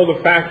 You know,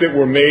 the fact that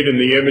we're made in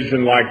the image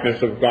and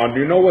likeness of God,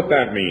 do you know what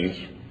that means?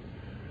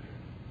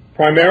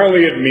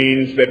 Primarily it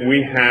means that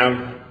we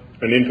have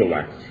an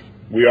intellect.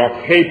 We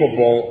are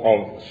capable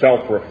of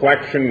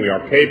self-reflection. We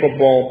are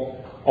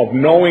capable of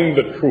knowing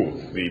the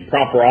truth. The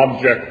proper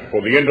object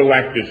for the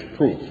intellect is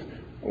truth.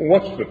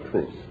 What's the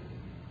truth?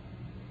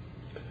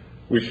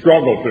 We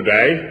struggle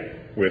today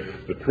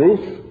with the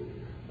truth.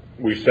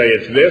 We say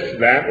it's this,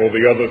 that, or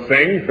the other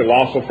thing.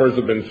 Philosophers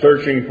have been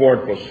searching for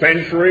it for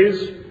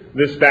centuries.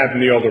 This, that,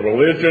 and the other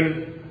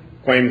religion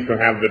claims to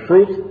have the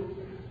truth.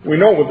 We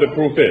know what the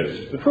truth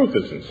is. The truth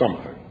isn't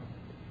something.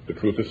 The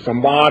truth is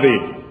somebody.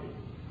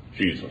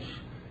 Jesus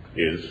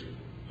is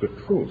the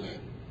truth.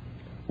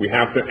 We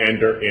have to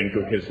enter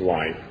into His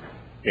life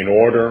in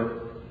order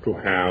to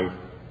have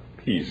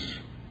peace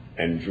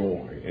and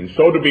joy. And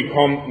so to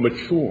become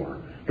mature,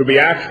 to be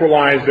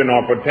actualized in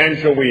our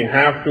potential, we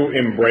have to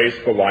embrace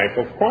the life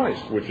of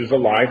Christ, which is a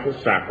life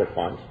of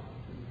sacrifice,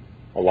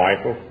 a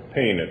life of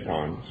pain at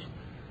times,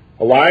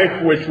 a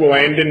life which will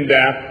end in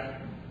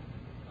death,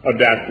 a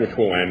death which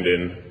will end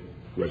in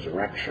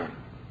resurrection.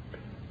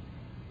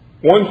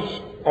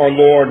 Once our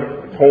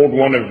Lord told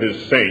one of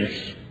His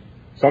saints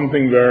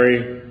something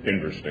very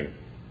interesting.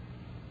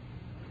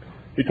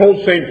 He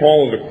told St.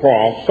 Paul of the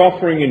Cross,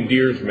 "Suffering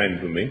endears men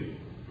to me.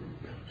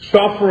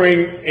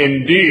 Suffering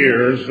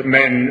endears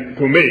men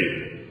to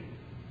me."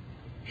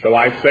 Shall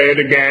I say it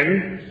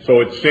again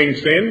so it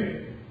sinks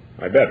in?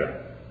 I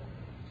better.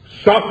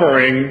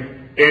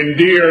 Suffering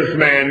endears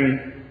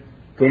men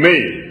to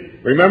me.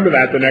 Remember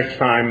that the next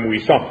time we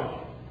suffer.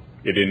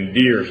 It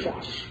endears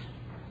us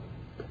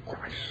to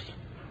Christ.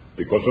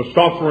 Because a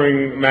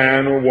suffering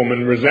man or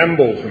woman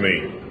resembles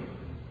me.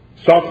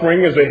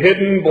 Suffering is a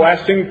hidden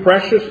blessing,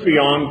 precious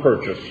beyond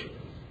purchase.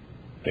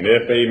 And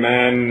if a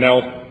man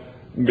knelt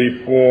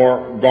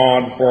before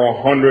God for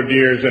 100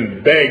 years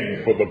and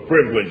begged for the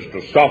privilege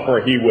to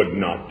suffer, he would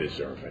not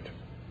deserve it.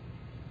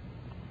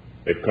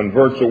 It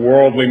converts a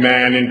worldly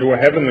man into a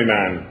heavenly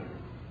man.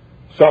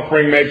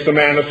 Suffering makes a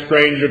man a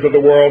stranger to the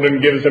world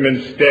and gives him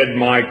instead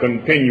my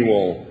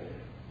continual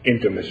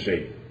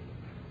intimacy.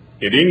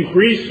 It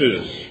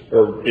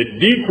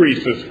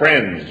decreases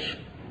friends,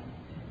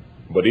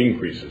 but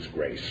increases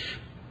grace.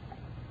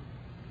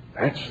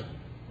 That's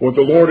what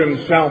the Lord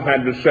himself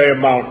had to say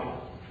about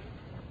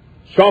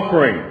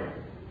suffering.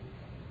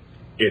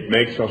 It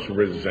makes us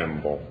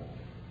resemble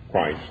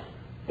Christ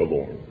the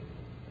Lord.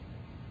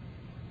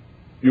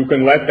 You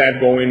can let that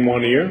go in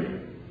one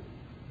ear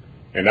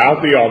and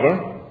out the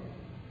other,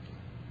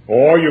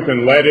 or you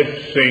can let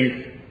it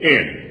sink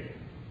in.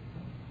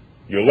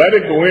 You let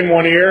it go in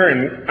one ear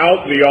and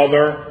out the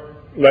other,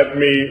 let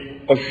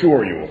me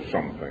assure you of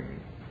something.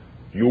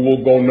 You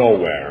will go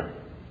nowhere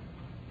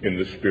in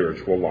the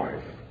spiritual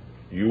life.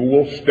 You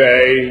will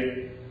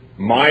stay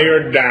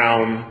mired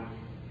down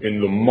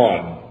in the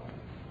mud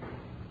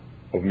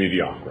of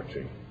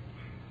mediocrity.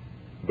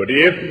 But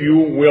if you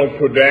will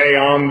today,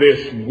 on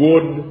this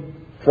Good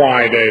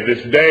Friday,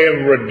 this day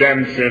of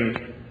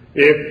redemption,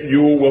 if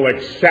you will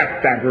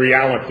accept that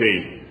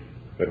reality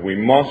that we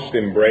must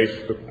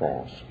embrace the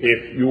cross,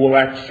 if you will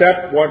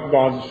accept what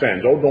God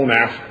sends, don't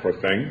ask for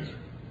things.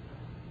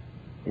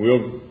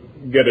 We'll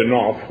get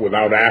enough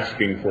without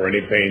asking for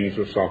any pains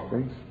or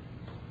sufferings.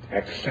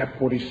 Accept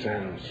what he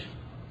sends.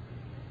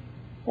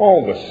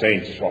 All the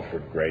saints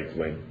suffered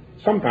greatly.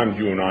 Sometimes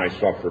you and I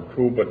suffer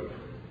too, but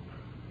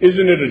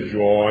isn't it a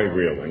joy,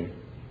 really,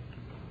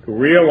 to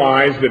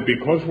realize that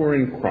because we're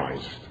in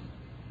Christ,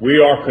 we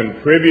are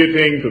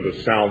contributing to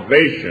the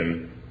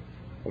salvation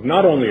of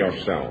not only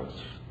ourselves.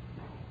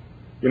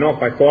 You know,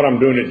 if I thought I'm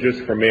doing it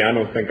just for me, I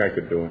don't think I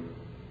could do it.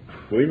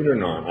 Believe it or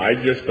not, I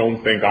just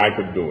don't think I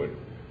could do it.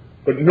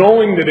 But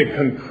knowing that it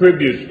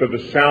contributes to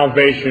the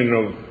salvation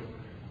of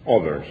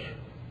others.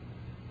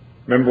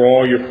 Remember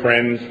all your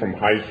friends from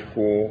high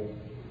school,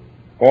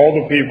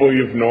 all the people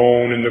you've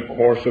known in the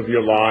course of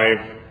your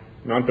life,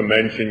 not to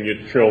mention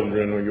your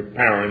children or your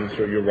parents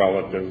or your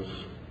relatives.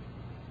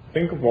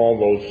 Think of all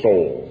those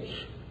souls.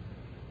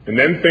 And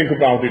then think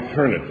about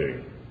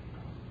eternity.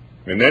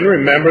 And then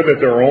remember that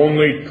there are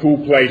only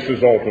two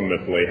places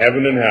ultimately,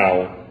 heaven and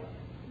hell.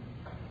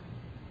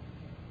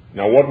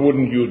 Now what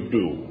wouldn't you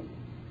do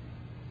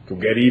to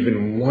get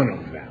even one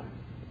of them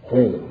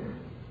home?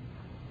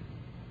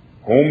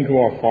 Home to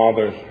our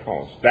Father's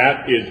house.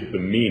 That is the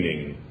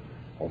meaning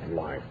of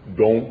life.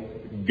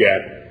 Don't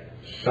get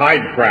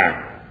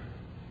sidetracked.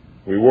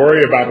 We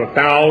worry about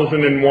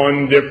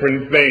 1,001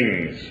 different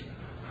things,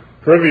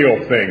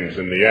 trivial things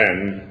in the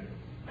end.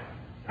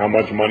 How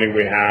much money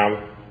we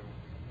have.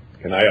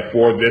 Can I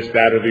afford this,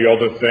 that, or the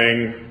other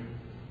thing?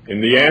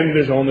 In the end,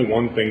 there's only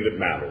one thing that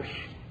matters.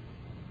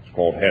 It's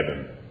called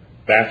heaven.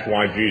 That's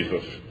why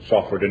Jesus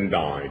suffered and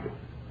died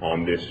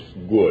on this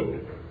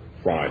Good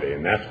Friday,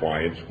 and that's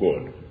why it's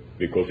good,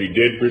 because he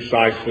did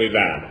precisely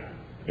that.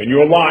 And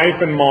your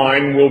life and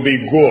mine will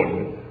be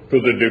good to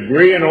the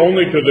degree and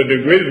only to the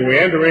degree that we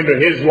enter into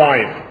his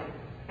life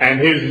and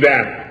his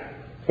death.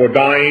 For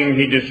dying,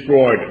 he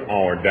destroyed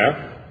our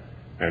death,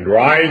 and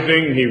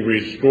rising, he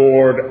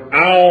restored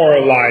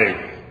our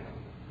life.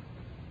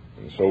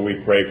 And so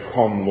we pray,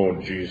 come,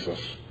 Lord Jesus,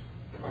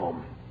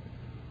 come.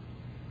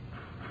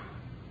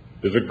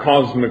 There's a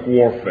cosmic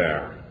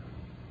warfare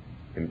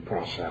in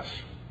process.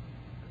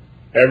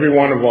 Every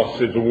one of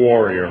us is a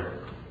warrior.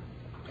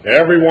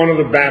 Every one of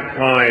the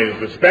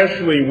baptized,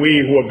 especially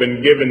we who have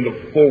been given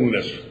the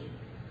fullness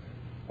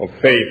of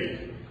faith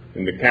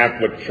in the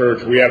Catholic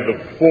Church, we have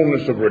the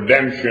fullness of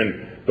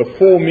redemption, the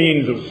full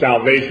means of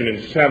salvation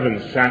in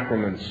 7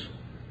 sacraments.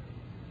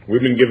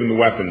 We've been given the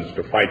weapons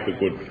to fight the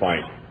good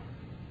fight.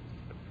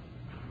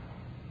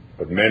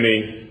 But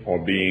many are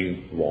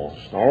being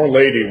lost. Our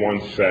Lady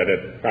once said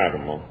at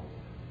Fatima,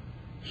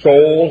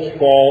 souls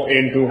fall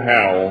into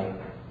hell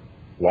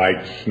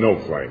like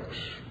snowflakes,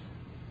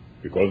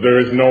 because there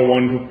is no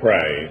one to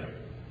pray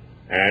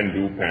and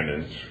do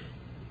penance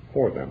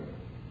for them.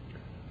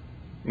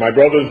 My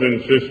brothers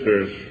and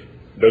sisters,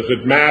 does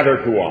it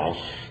matter to us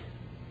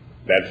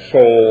that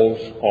souls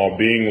are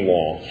being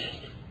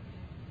lost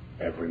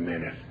every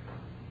minute?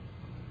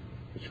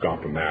 It's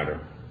got to matter.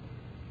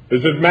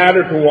 Does it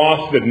matter to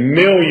us that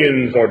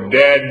millions are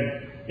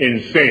dead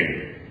in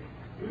sin?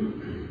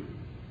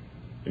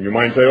 And you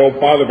might say, oh,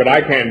 Father, but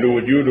I can't do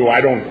what you do.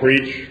 I don't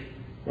preach.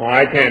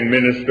 I can't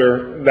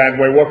minister that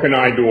way. What can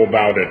I do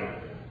about it?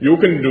 You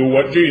can do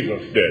what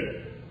Jesus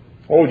did.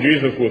 Oh,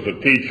 Jesus was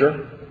a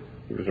teacher.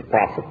 He was a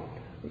prophet.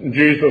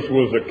 Jesus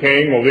was a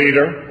king, a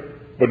leader.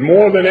 But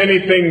more than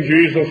anything,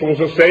 Jesus was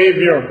a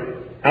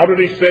Savior. How did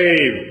he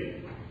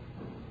save?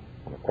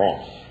 On the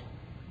cross.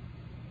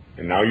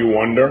 And now you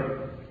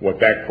wonder what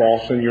that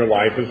cross in your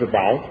life is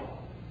about.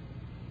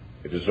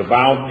 It is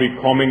about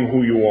becoming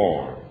who you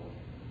are,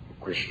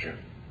 a Christian.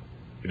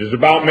 It is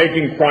about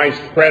making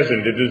Christ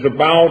present. It is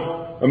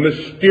about a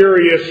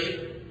mysterious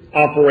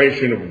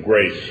operation of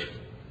grace.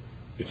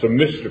 It's a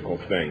mystical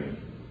thing.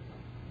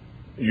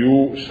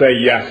 You say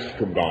yes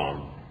to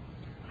God.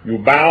 You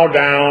bow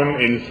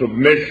down in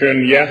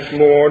submission. Yes,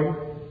 Lord,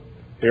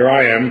 here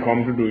I am,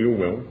 come to do your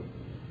will.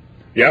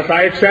 Yes,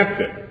 I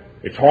accept it.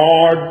 It's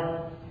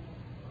hard.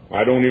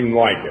 I don't even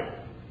like it.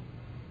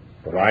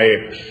 But I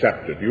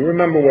accept it. You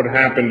remember what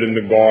happened in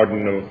the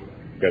Garden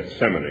of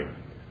Gethsemane?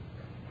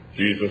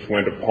 Jesus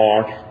went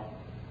apart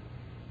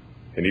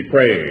and he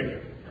prayed.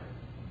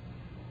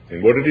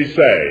 And what did he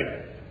say?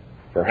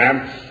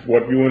 Perhaps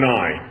what you and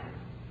I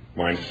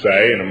might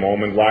say in a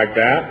moment like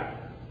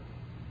that.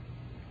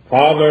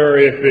 Father,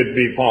 if it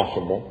be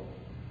possible,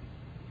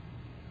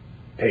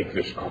 take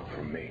this cup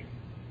from me.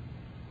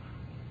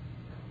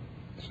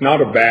 It's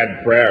not a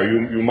bad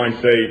prayer. You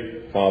might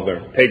say,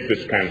 Father, take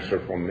this cancer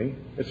from me.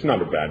 It's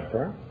not a bad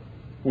prayer.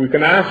 We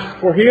can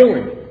ask for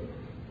healing.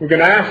 We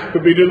can ask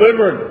to be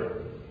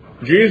delivered.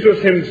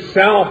 Jesus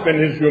himself in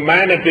his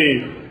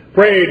humanity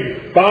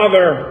prayed,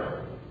 Father,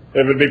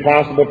 if it be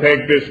possible,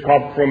 take this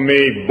cup from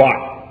me,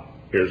 but,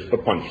 here's the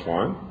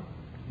punchline,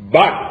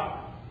 but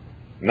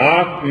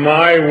not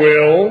my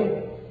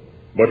will,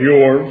 but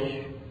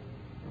yours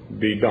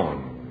be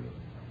done.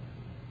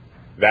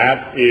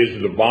 That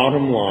is the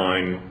bottom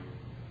line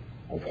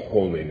of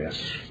holiness.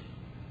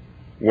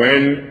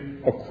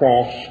 When a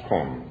cross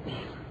comes,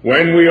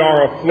 when we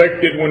are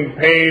afflicted, when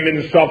pain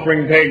and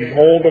suffering takes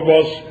hold of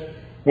us,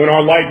 when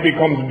our life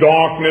becomes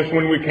darkness,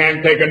 when we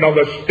can't take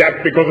another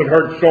step because it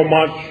hurts so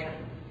much,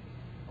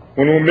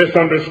 when we're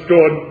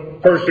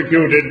misunderstood,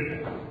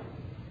 persecuted,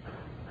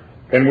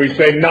 and we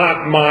say,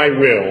 not my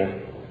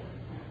will,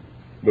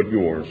 but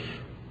yours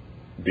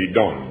be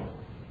done.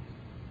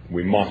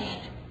 We must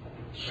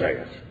say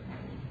it.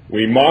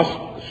 We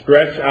must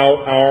stretch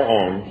out our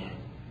arms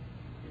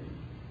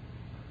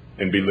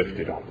and be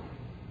lifted up.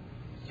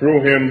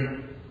 Through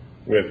him,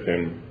 with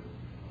him,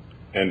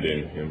 and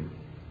in him.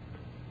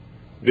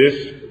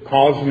 This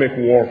cosmic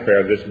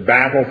warfare, this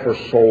battle for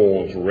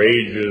souls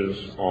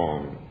rages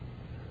on.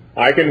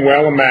 I can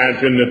well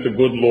imagine that the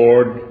good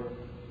Lord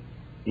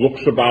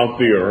looks about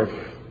the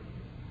earth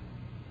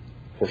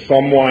for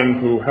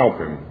someone to help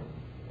him.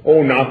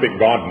 Oh, not that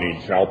God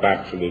needs help,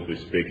 absolutely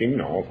speaking.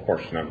 No, of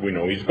course not. We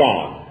know he's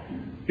God.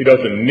 He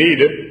doesn't need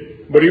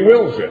it, but he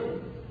wills it.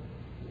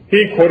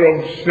 He could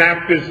have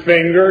snapped his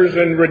fingers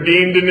and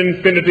redeemed an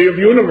infinity of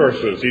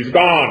universes. He's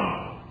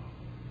God.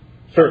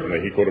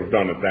 Certainly he could have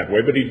done it that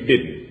way, but he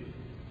didn't.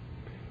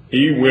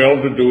 He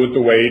willed to do it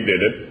the way he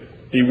did it.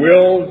 He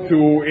willed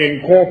to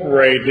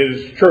incorporate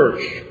his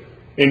church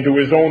into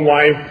his own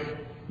life,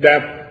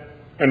 death,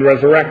 and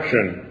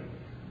resurrection.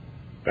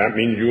 That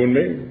means you and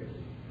me.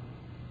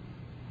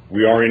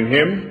 We are in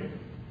him,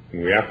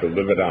 and we have to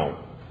live it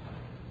out.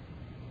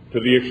 To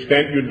the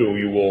extent you do,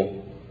 you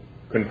will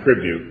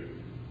contribute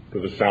to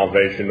the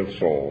salvation of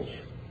souls.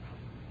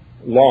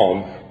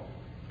 Love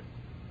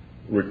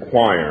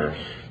requires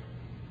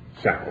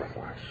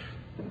sacrifice.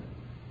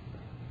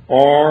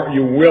 Are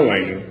you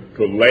willing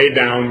to lay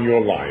down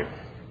your life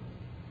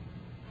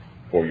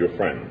for your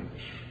friends,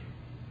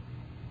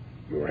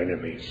 your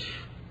enemies?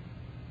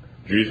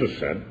 Jesus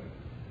said,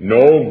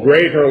 no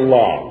greater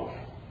love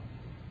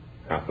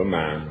hath a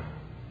man,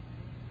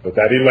 but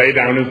that he lay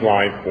down his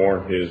life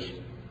for his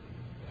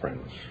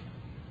friends.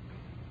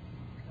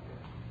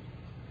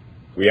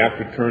 We have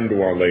to turn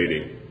to Our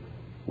Lady.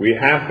 We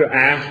have to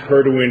ask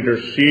her to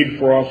intercede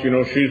for us. You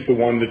know, she's the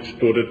one that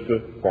stood at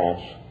the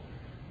cross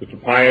with the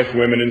pious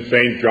women in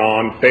St.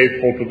 John,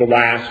 faithful to the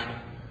last.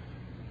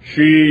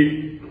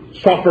 She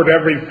suffered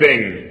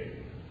everything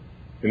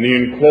in the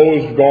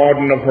enclosed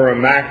garden of her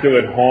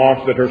immaculate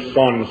heart that her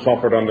Son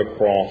suffered on the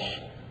cross.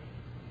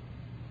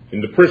 In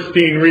the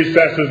pristine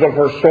recesses of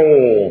her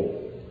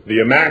soul,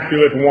 the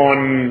Immaculate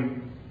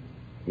One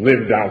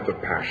lived out the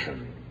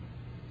Passion.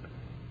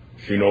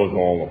 She knows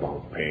all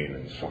about pain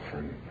and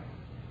suffering.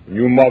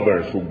 You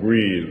mothers who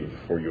grieve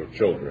for your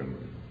children,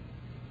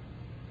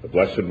 the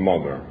Blessed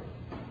Mother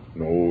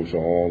knows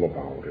all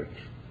about it.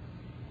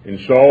 And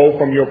so,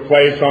 from your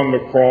place on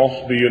the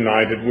cross, be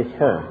united with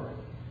her.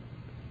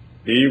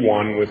 Be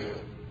one with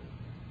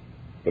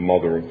the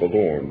Mother of the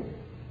Lord.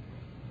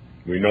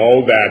 We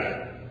know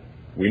that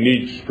we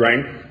need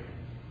strength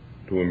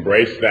to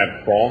embrace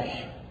that cross.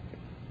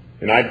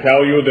 And I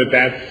tell you that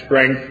that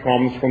strength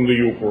comes from the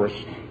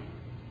Eucharist.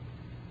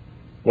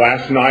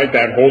 Last night,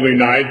 that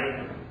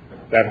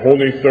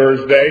Holy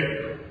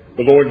Thursday,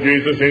 the Lord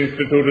Jesus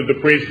instituted the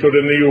priesthood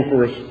in the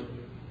Eucharist.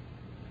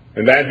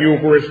 And that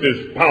Eucharist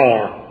is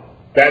power.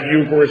 That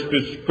Eucharist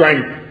is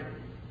strength.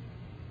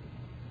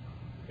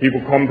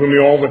 People come to me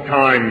all the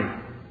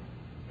time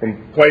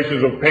from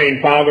places of pain.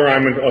 Father,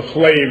 I'm a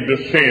slave to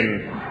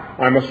sin.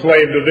 I'm a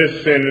slave to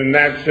this sin and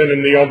that sin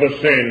and the other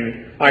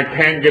sin. I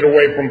can't get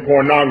away from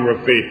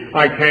pornography.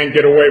 I can't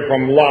get away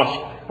from lust.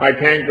 I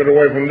can't get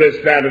away from this,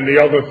 that, and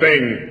the other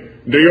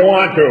thing. Do you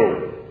want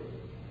to?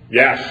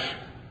 Yes.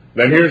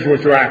 Then here's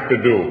what you have to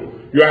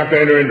do. You have to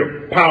enter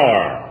into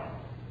power.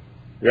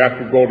 You have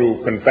to go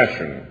to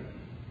confession.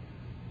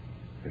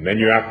 And then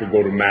you have to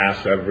go to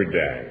Mass every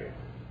day.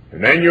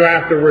 And then you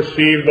have to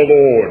receive the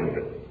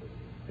Lord.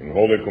 in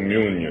Holy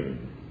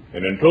Communion.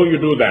 And until you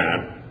do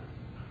that,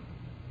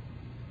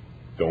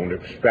 don't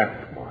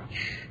expect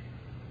much.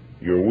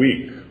 You're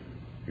weak.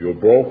 You're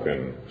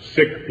broken.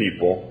 Sick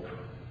people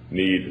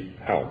need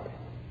help.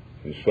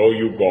 And so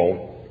you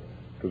go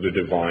to the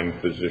divine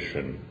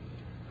physician.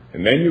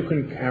 And then you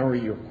can carry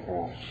your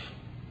cross.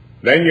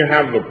 Then you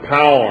have the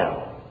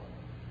power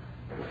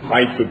to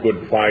fight the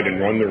good fight and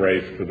run the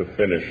race to the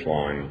finish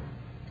line.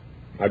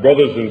 My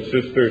brothers and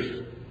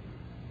sisters,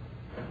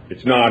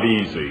 it's not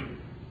easy.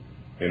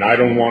 And I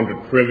don't want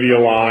to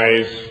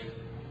trivialize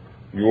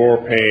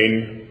your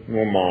pain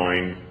nor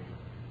mine.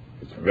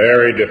 It's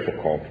very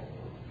difficult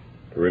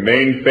to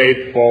remain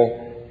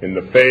faithful in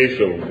the face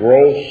of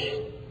gross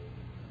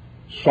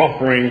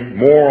suffering,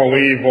 moral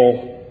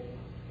evil,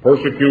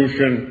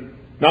 persecution.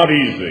 Not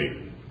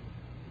easy,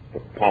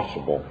 but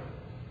possible.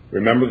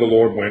 Remember, the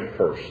Lord went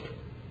first.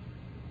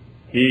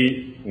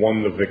 He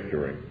won the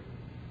victory.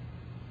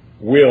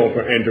 Will to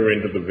enter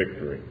into the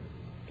victory.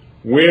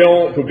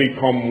 Will to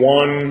become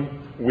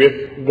one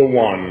with the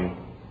one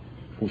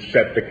who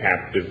set the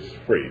captives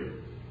free.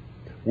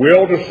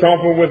 Will to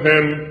suffer with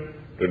him,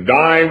 to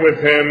die with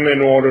him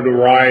in order to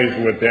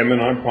rise with him.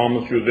 And I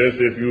promise you this,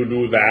 if you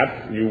do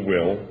that, you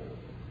will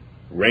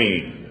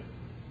reign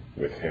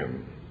with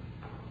him.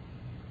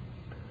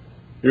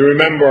 You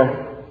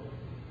remember,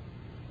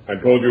 I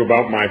told you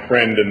about my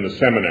friend in the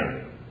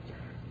seminary,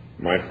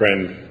 my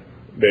friend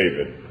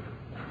David.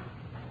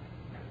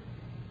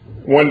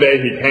 One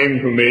day he came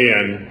to me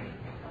and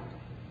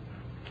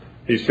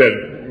he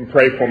said,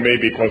 pray for me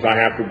because I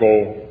have to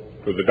go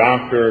to the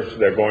doctors.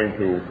 They're going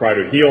to try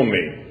to heal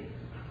me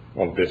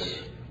of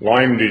this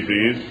Lyme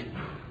disease.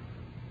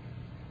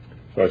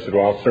 So I said,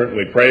 well, I'll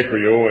certainly pray for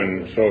you.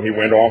 And so he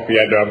went off. He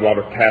had to have a lot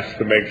of tests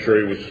to make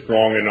sure he was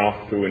strong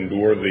enough to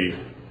endure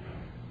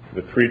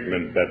the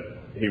treatment that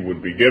he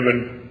would be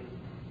given.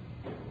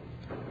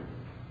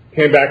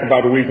 Came back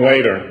about a week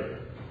later,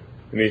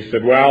 and he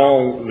said,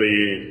 well,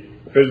 the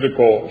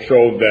physical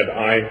showed that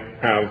I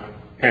have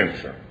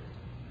cancer.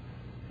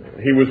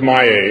 He was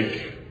my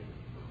age.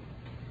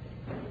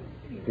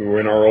 We were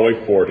in our early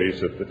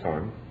 40s at the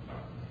time.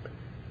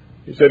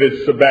 He said,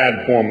 it's a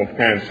bad form of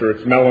cancer.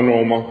 It's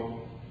melanoma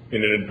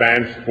in an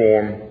advanced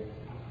form,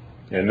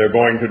 and they're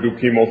going to do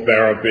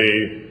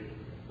chemotherapy.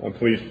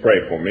 Please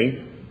pray for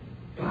me.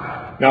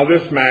 Now,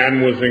 this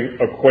man was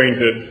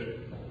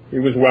he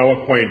was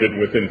well acquainted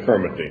with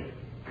infirmity.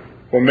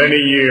 For many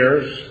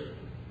years,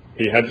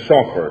 he had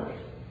suffered.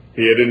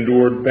 He had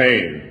endured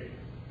pain.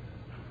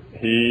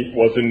 He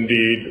was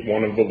indeed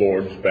one of the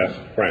Lord's best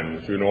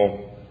friends. You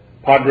know,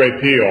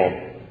 Padre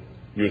Pio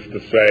used to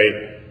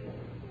say,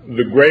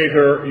 the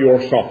greater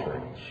your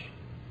sufferings,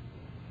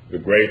 the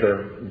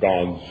greater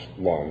God's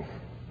love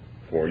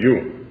for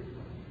you.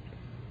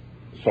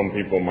 Some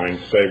people might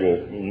say,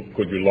 well,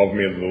 could you love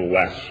me a little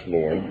less,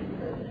 Lord?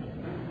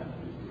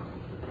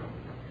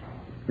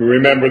 You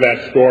remember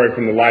that story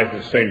from the life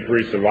of St.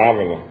 Teresa of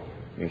Avila,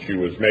 when she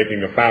was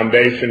making a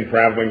foundation,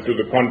 traveling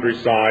through the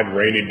countryside,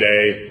 rainy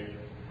day.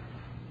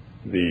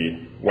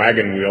 The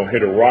wagon wheel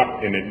hit a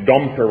rut, and it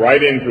dumped her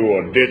right into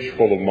a ditch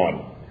full of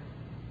mud.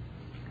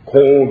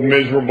 Cold,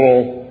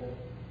 miserable,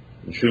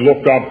 and she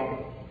looked up,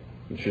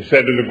 and she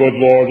said to the good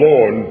Lord,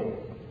 Lord,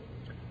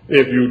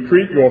 if you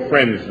treat your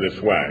friends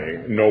this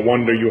way, no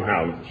wonder you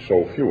have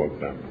so few of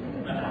them.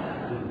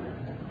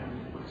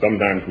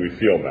 Sometimes we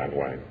feel that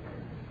way.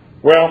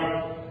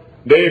 Well,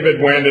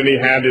 David went and he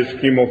had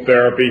his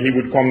chemotherapy. He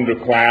would come to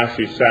class.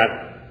 He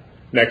sat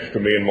next to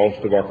me in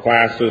most of our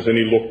classes, and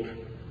he looked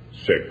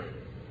sick.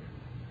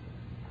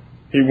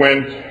 He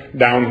went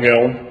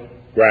downhill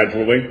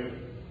gradually.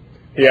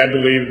 He had to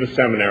leave the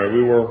seminary.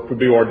 We were to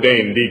be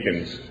ordained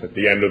deacons at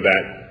the end of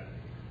that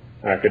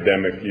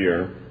academic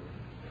year.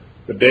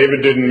 But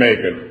David didn't make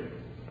it.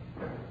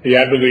 He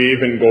had to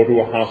leave and go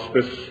to a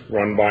hospice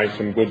run by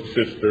some good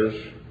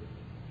sisters.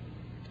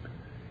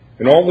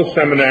 And all the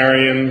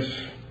seminarians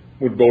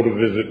would go to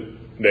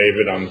visit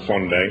David on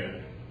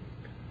Sunday.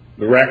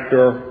 The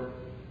rector,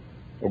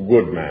 a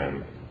good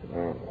man,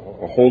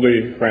 a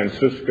holy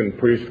Franciscan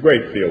priest,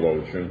 great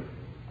theologian.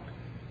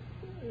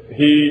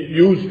 He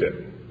used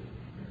it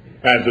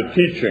as a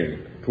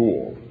teaching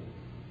tool.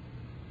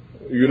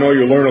 You know,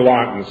 you learn a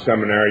lot in the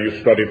seminary.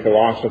 You study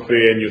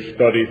philosophy and you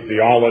study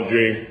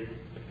theology.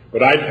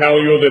 But I tell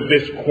you that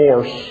this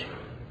course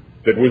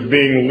that was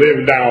being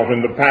lived out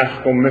in the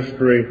Paschal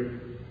mystery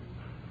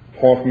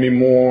taught me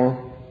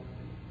more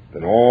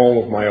than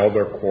all of my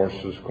other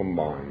courses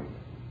combined.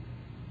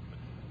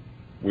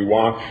 We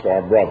watched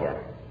our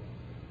brother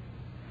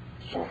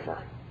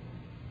suffer.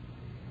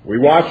 We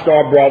watched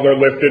our brother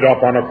lifted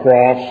up on a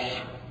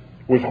cross.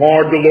 It was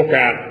hard to look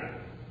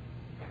at,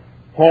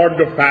 hard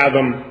to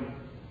fathom.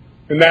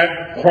 And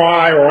that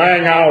cry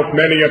rang out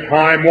many a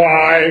time,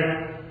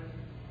 why?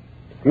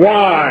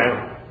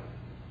 Why?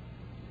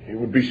 He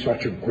would be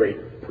such a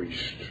great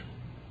priest.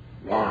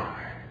 Why?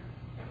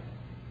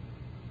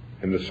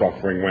 And the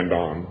suffering went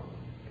on.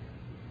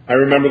 I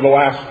remember the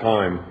last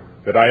time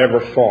that I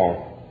ever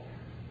saw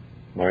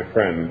my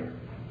friend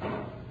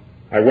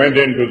I went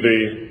into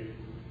the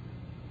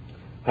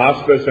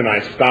hospice and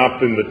I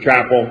stopped in the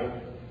chapel.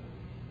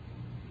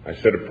 I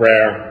said a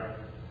prayer.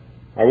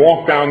 I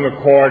walked down the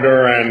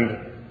corridor and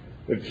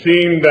it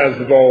seemed as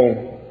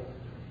though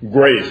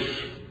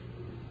grace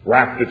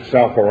wrapped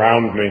itself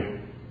around me.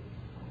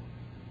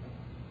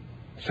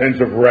 A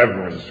sense of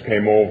reverence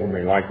came over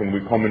me, like when we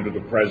come into the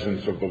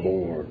presence of the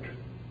Lord.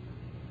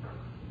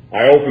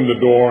 I opened the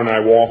door and I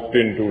walked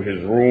into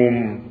his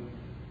room,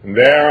 and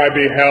there I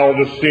beheld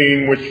a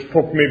scene which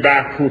took me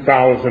back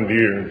 2,000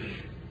 years.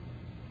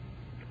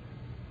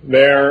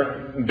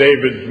 There,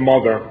 David's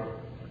mother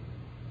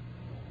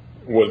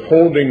was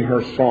holding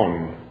her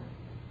son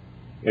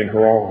in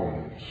her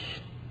arms,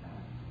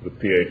 the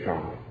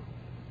Pietà.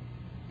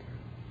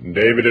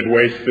 David had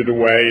wasted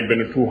away. He'd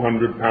been a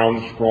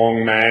 200-pound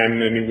strong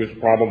man, and he was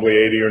probably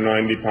 80 or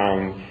 90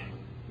 pounds.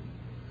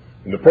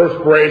 And the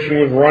perspiration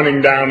was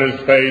running down his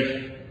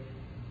face.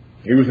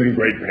 He was in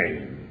great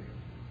pain.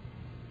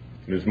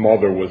 And his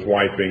mother was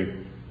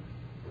wiping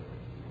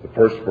the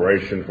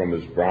perspiration from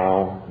his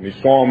brow. And he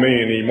saw me,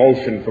 and he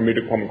motioned for me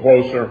to come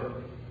closer.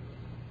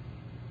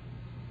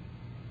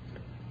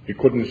 He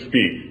couldn't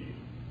speak.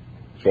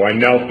 So I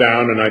knelt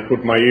down, and I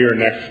put my ear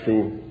next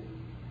to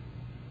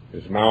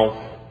his mouth.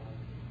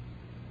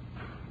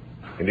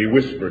 And he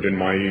whispered in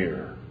my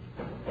ear,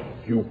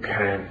 "You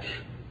can't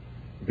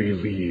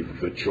believe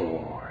the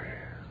joy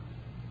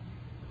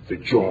to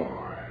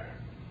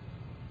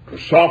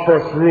suffer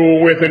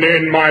through with and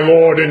in my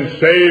Lord and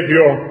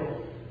Savior,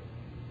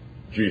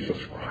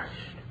 Jesus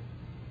Christ."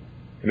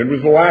 And it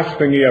was the last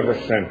thing he ever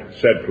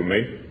said to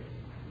me.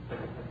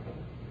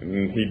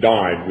 And he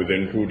died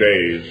within 2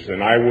 days.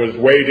 And I was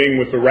waiting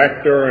with the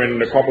rector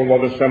and a couple of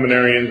other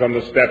seminarians on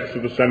the steps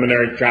of the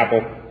seminary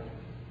chapel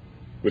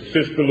with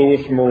Sister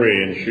Louis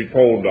Marie, and she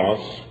told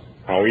us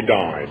how he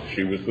died.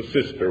 She was the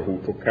sister who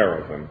took care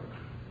of him.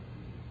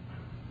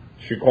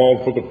 She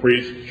called for the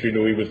priest. She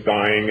knew he was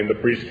dying, and the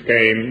priest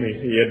came.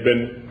 He had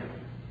been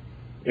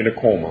in a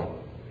coma.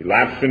 He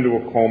lapsed into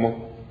a coma.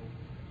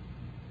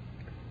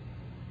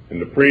 And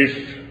the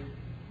priest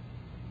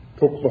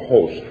took the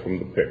host from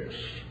the pyx,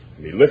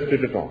 and he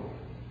lifted it up.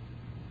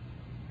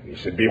 And he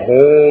said,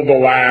 "Behold the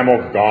Lamb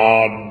of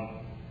God."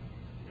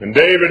 And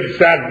David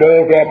sat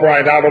bolt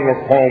upright out of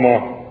a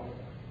coma.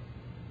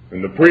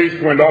 And the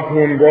priest went up to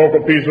him, broke a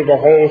piece of the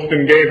host,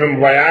 and gave him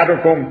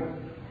viaticum,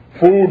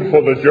 food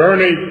for the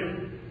journey.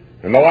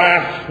 And the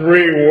last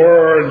 3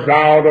 words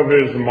out of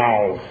his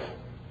mouth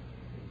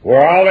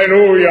were,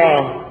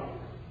 "Hallelujah,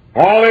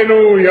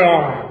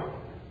 hallelujah,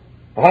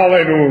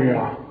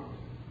 hallelujah."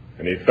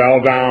 And he fell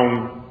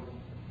down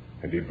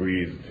and he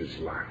breathed his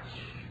last.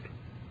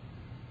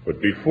 But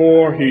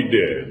before he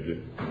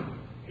did,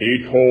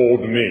 he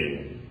told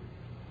me,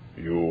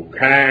 "You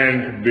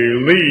can't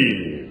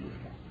believe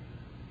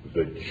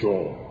the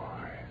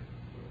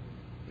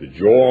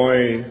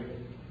joy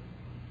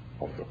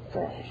of the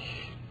cross,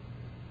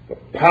 the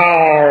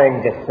power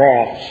of the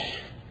cross,"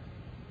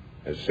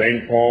 as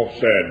St. Paul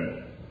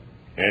said,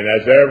 and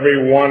as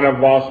every one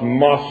of us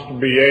must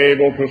be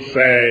able to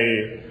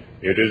say,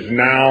 "It is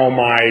now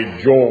my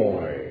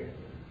joy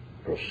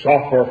to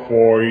suffer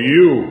for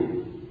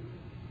you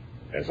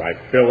as I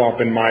fill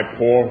up in my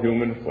poor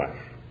human flesh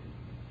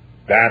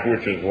that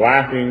which is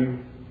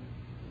lacking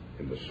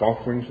in the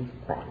sufferings of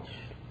Christ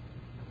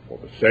for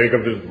the sake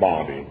of his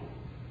body,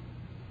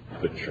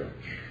 the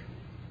church."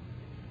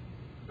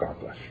 God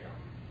bless you.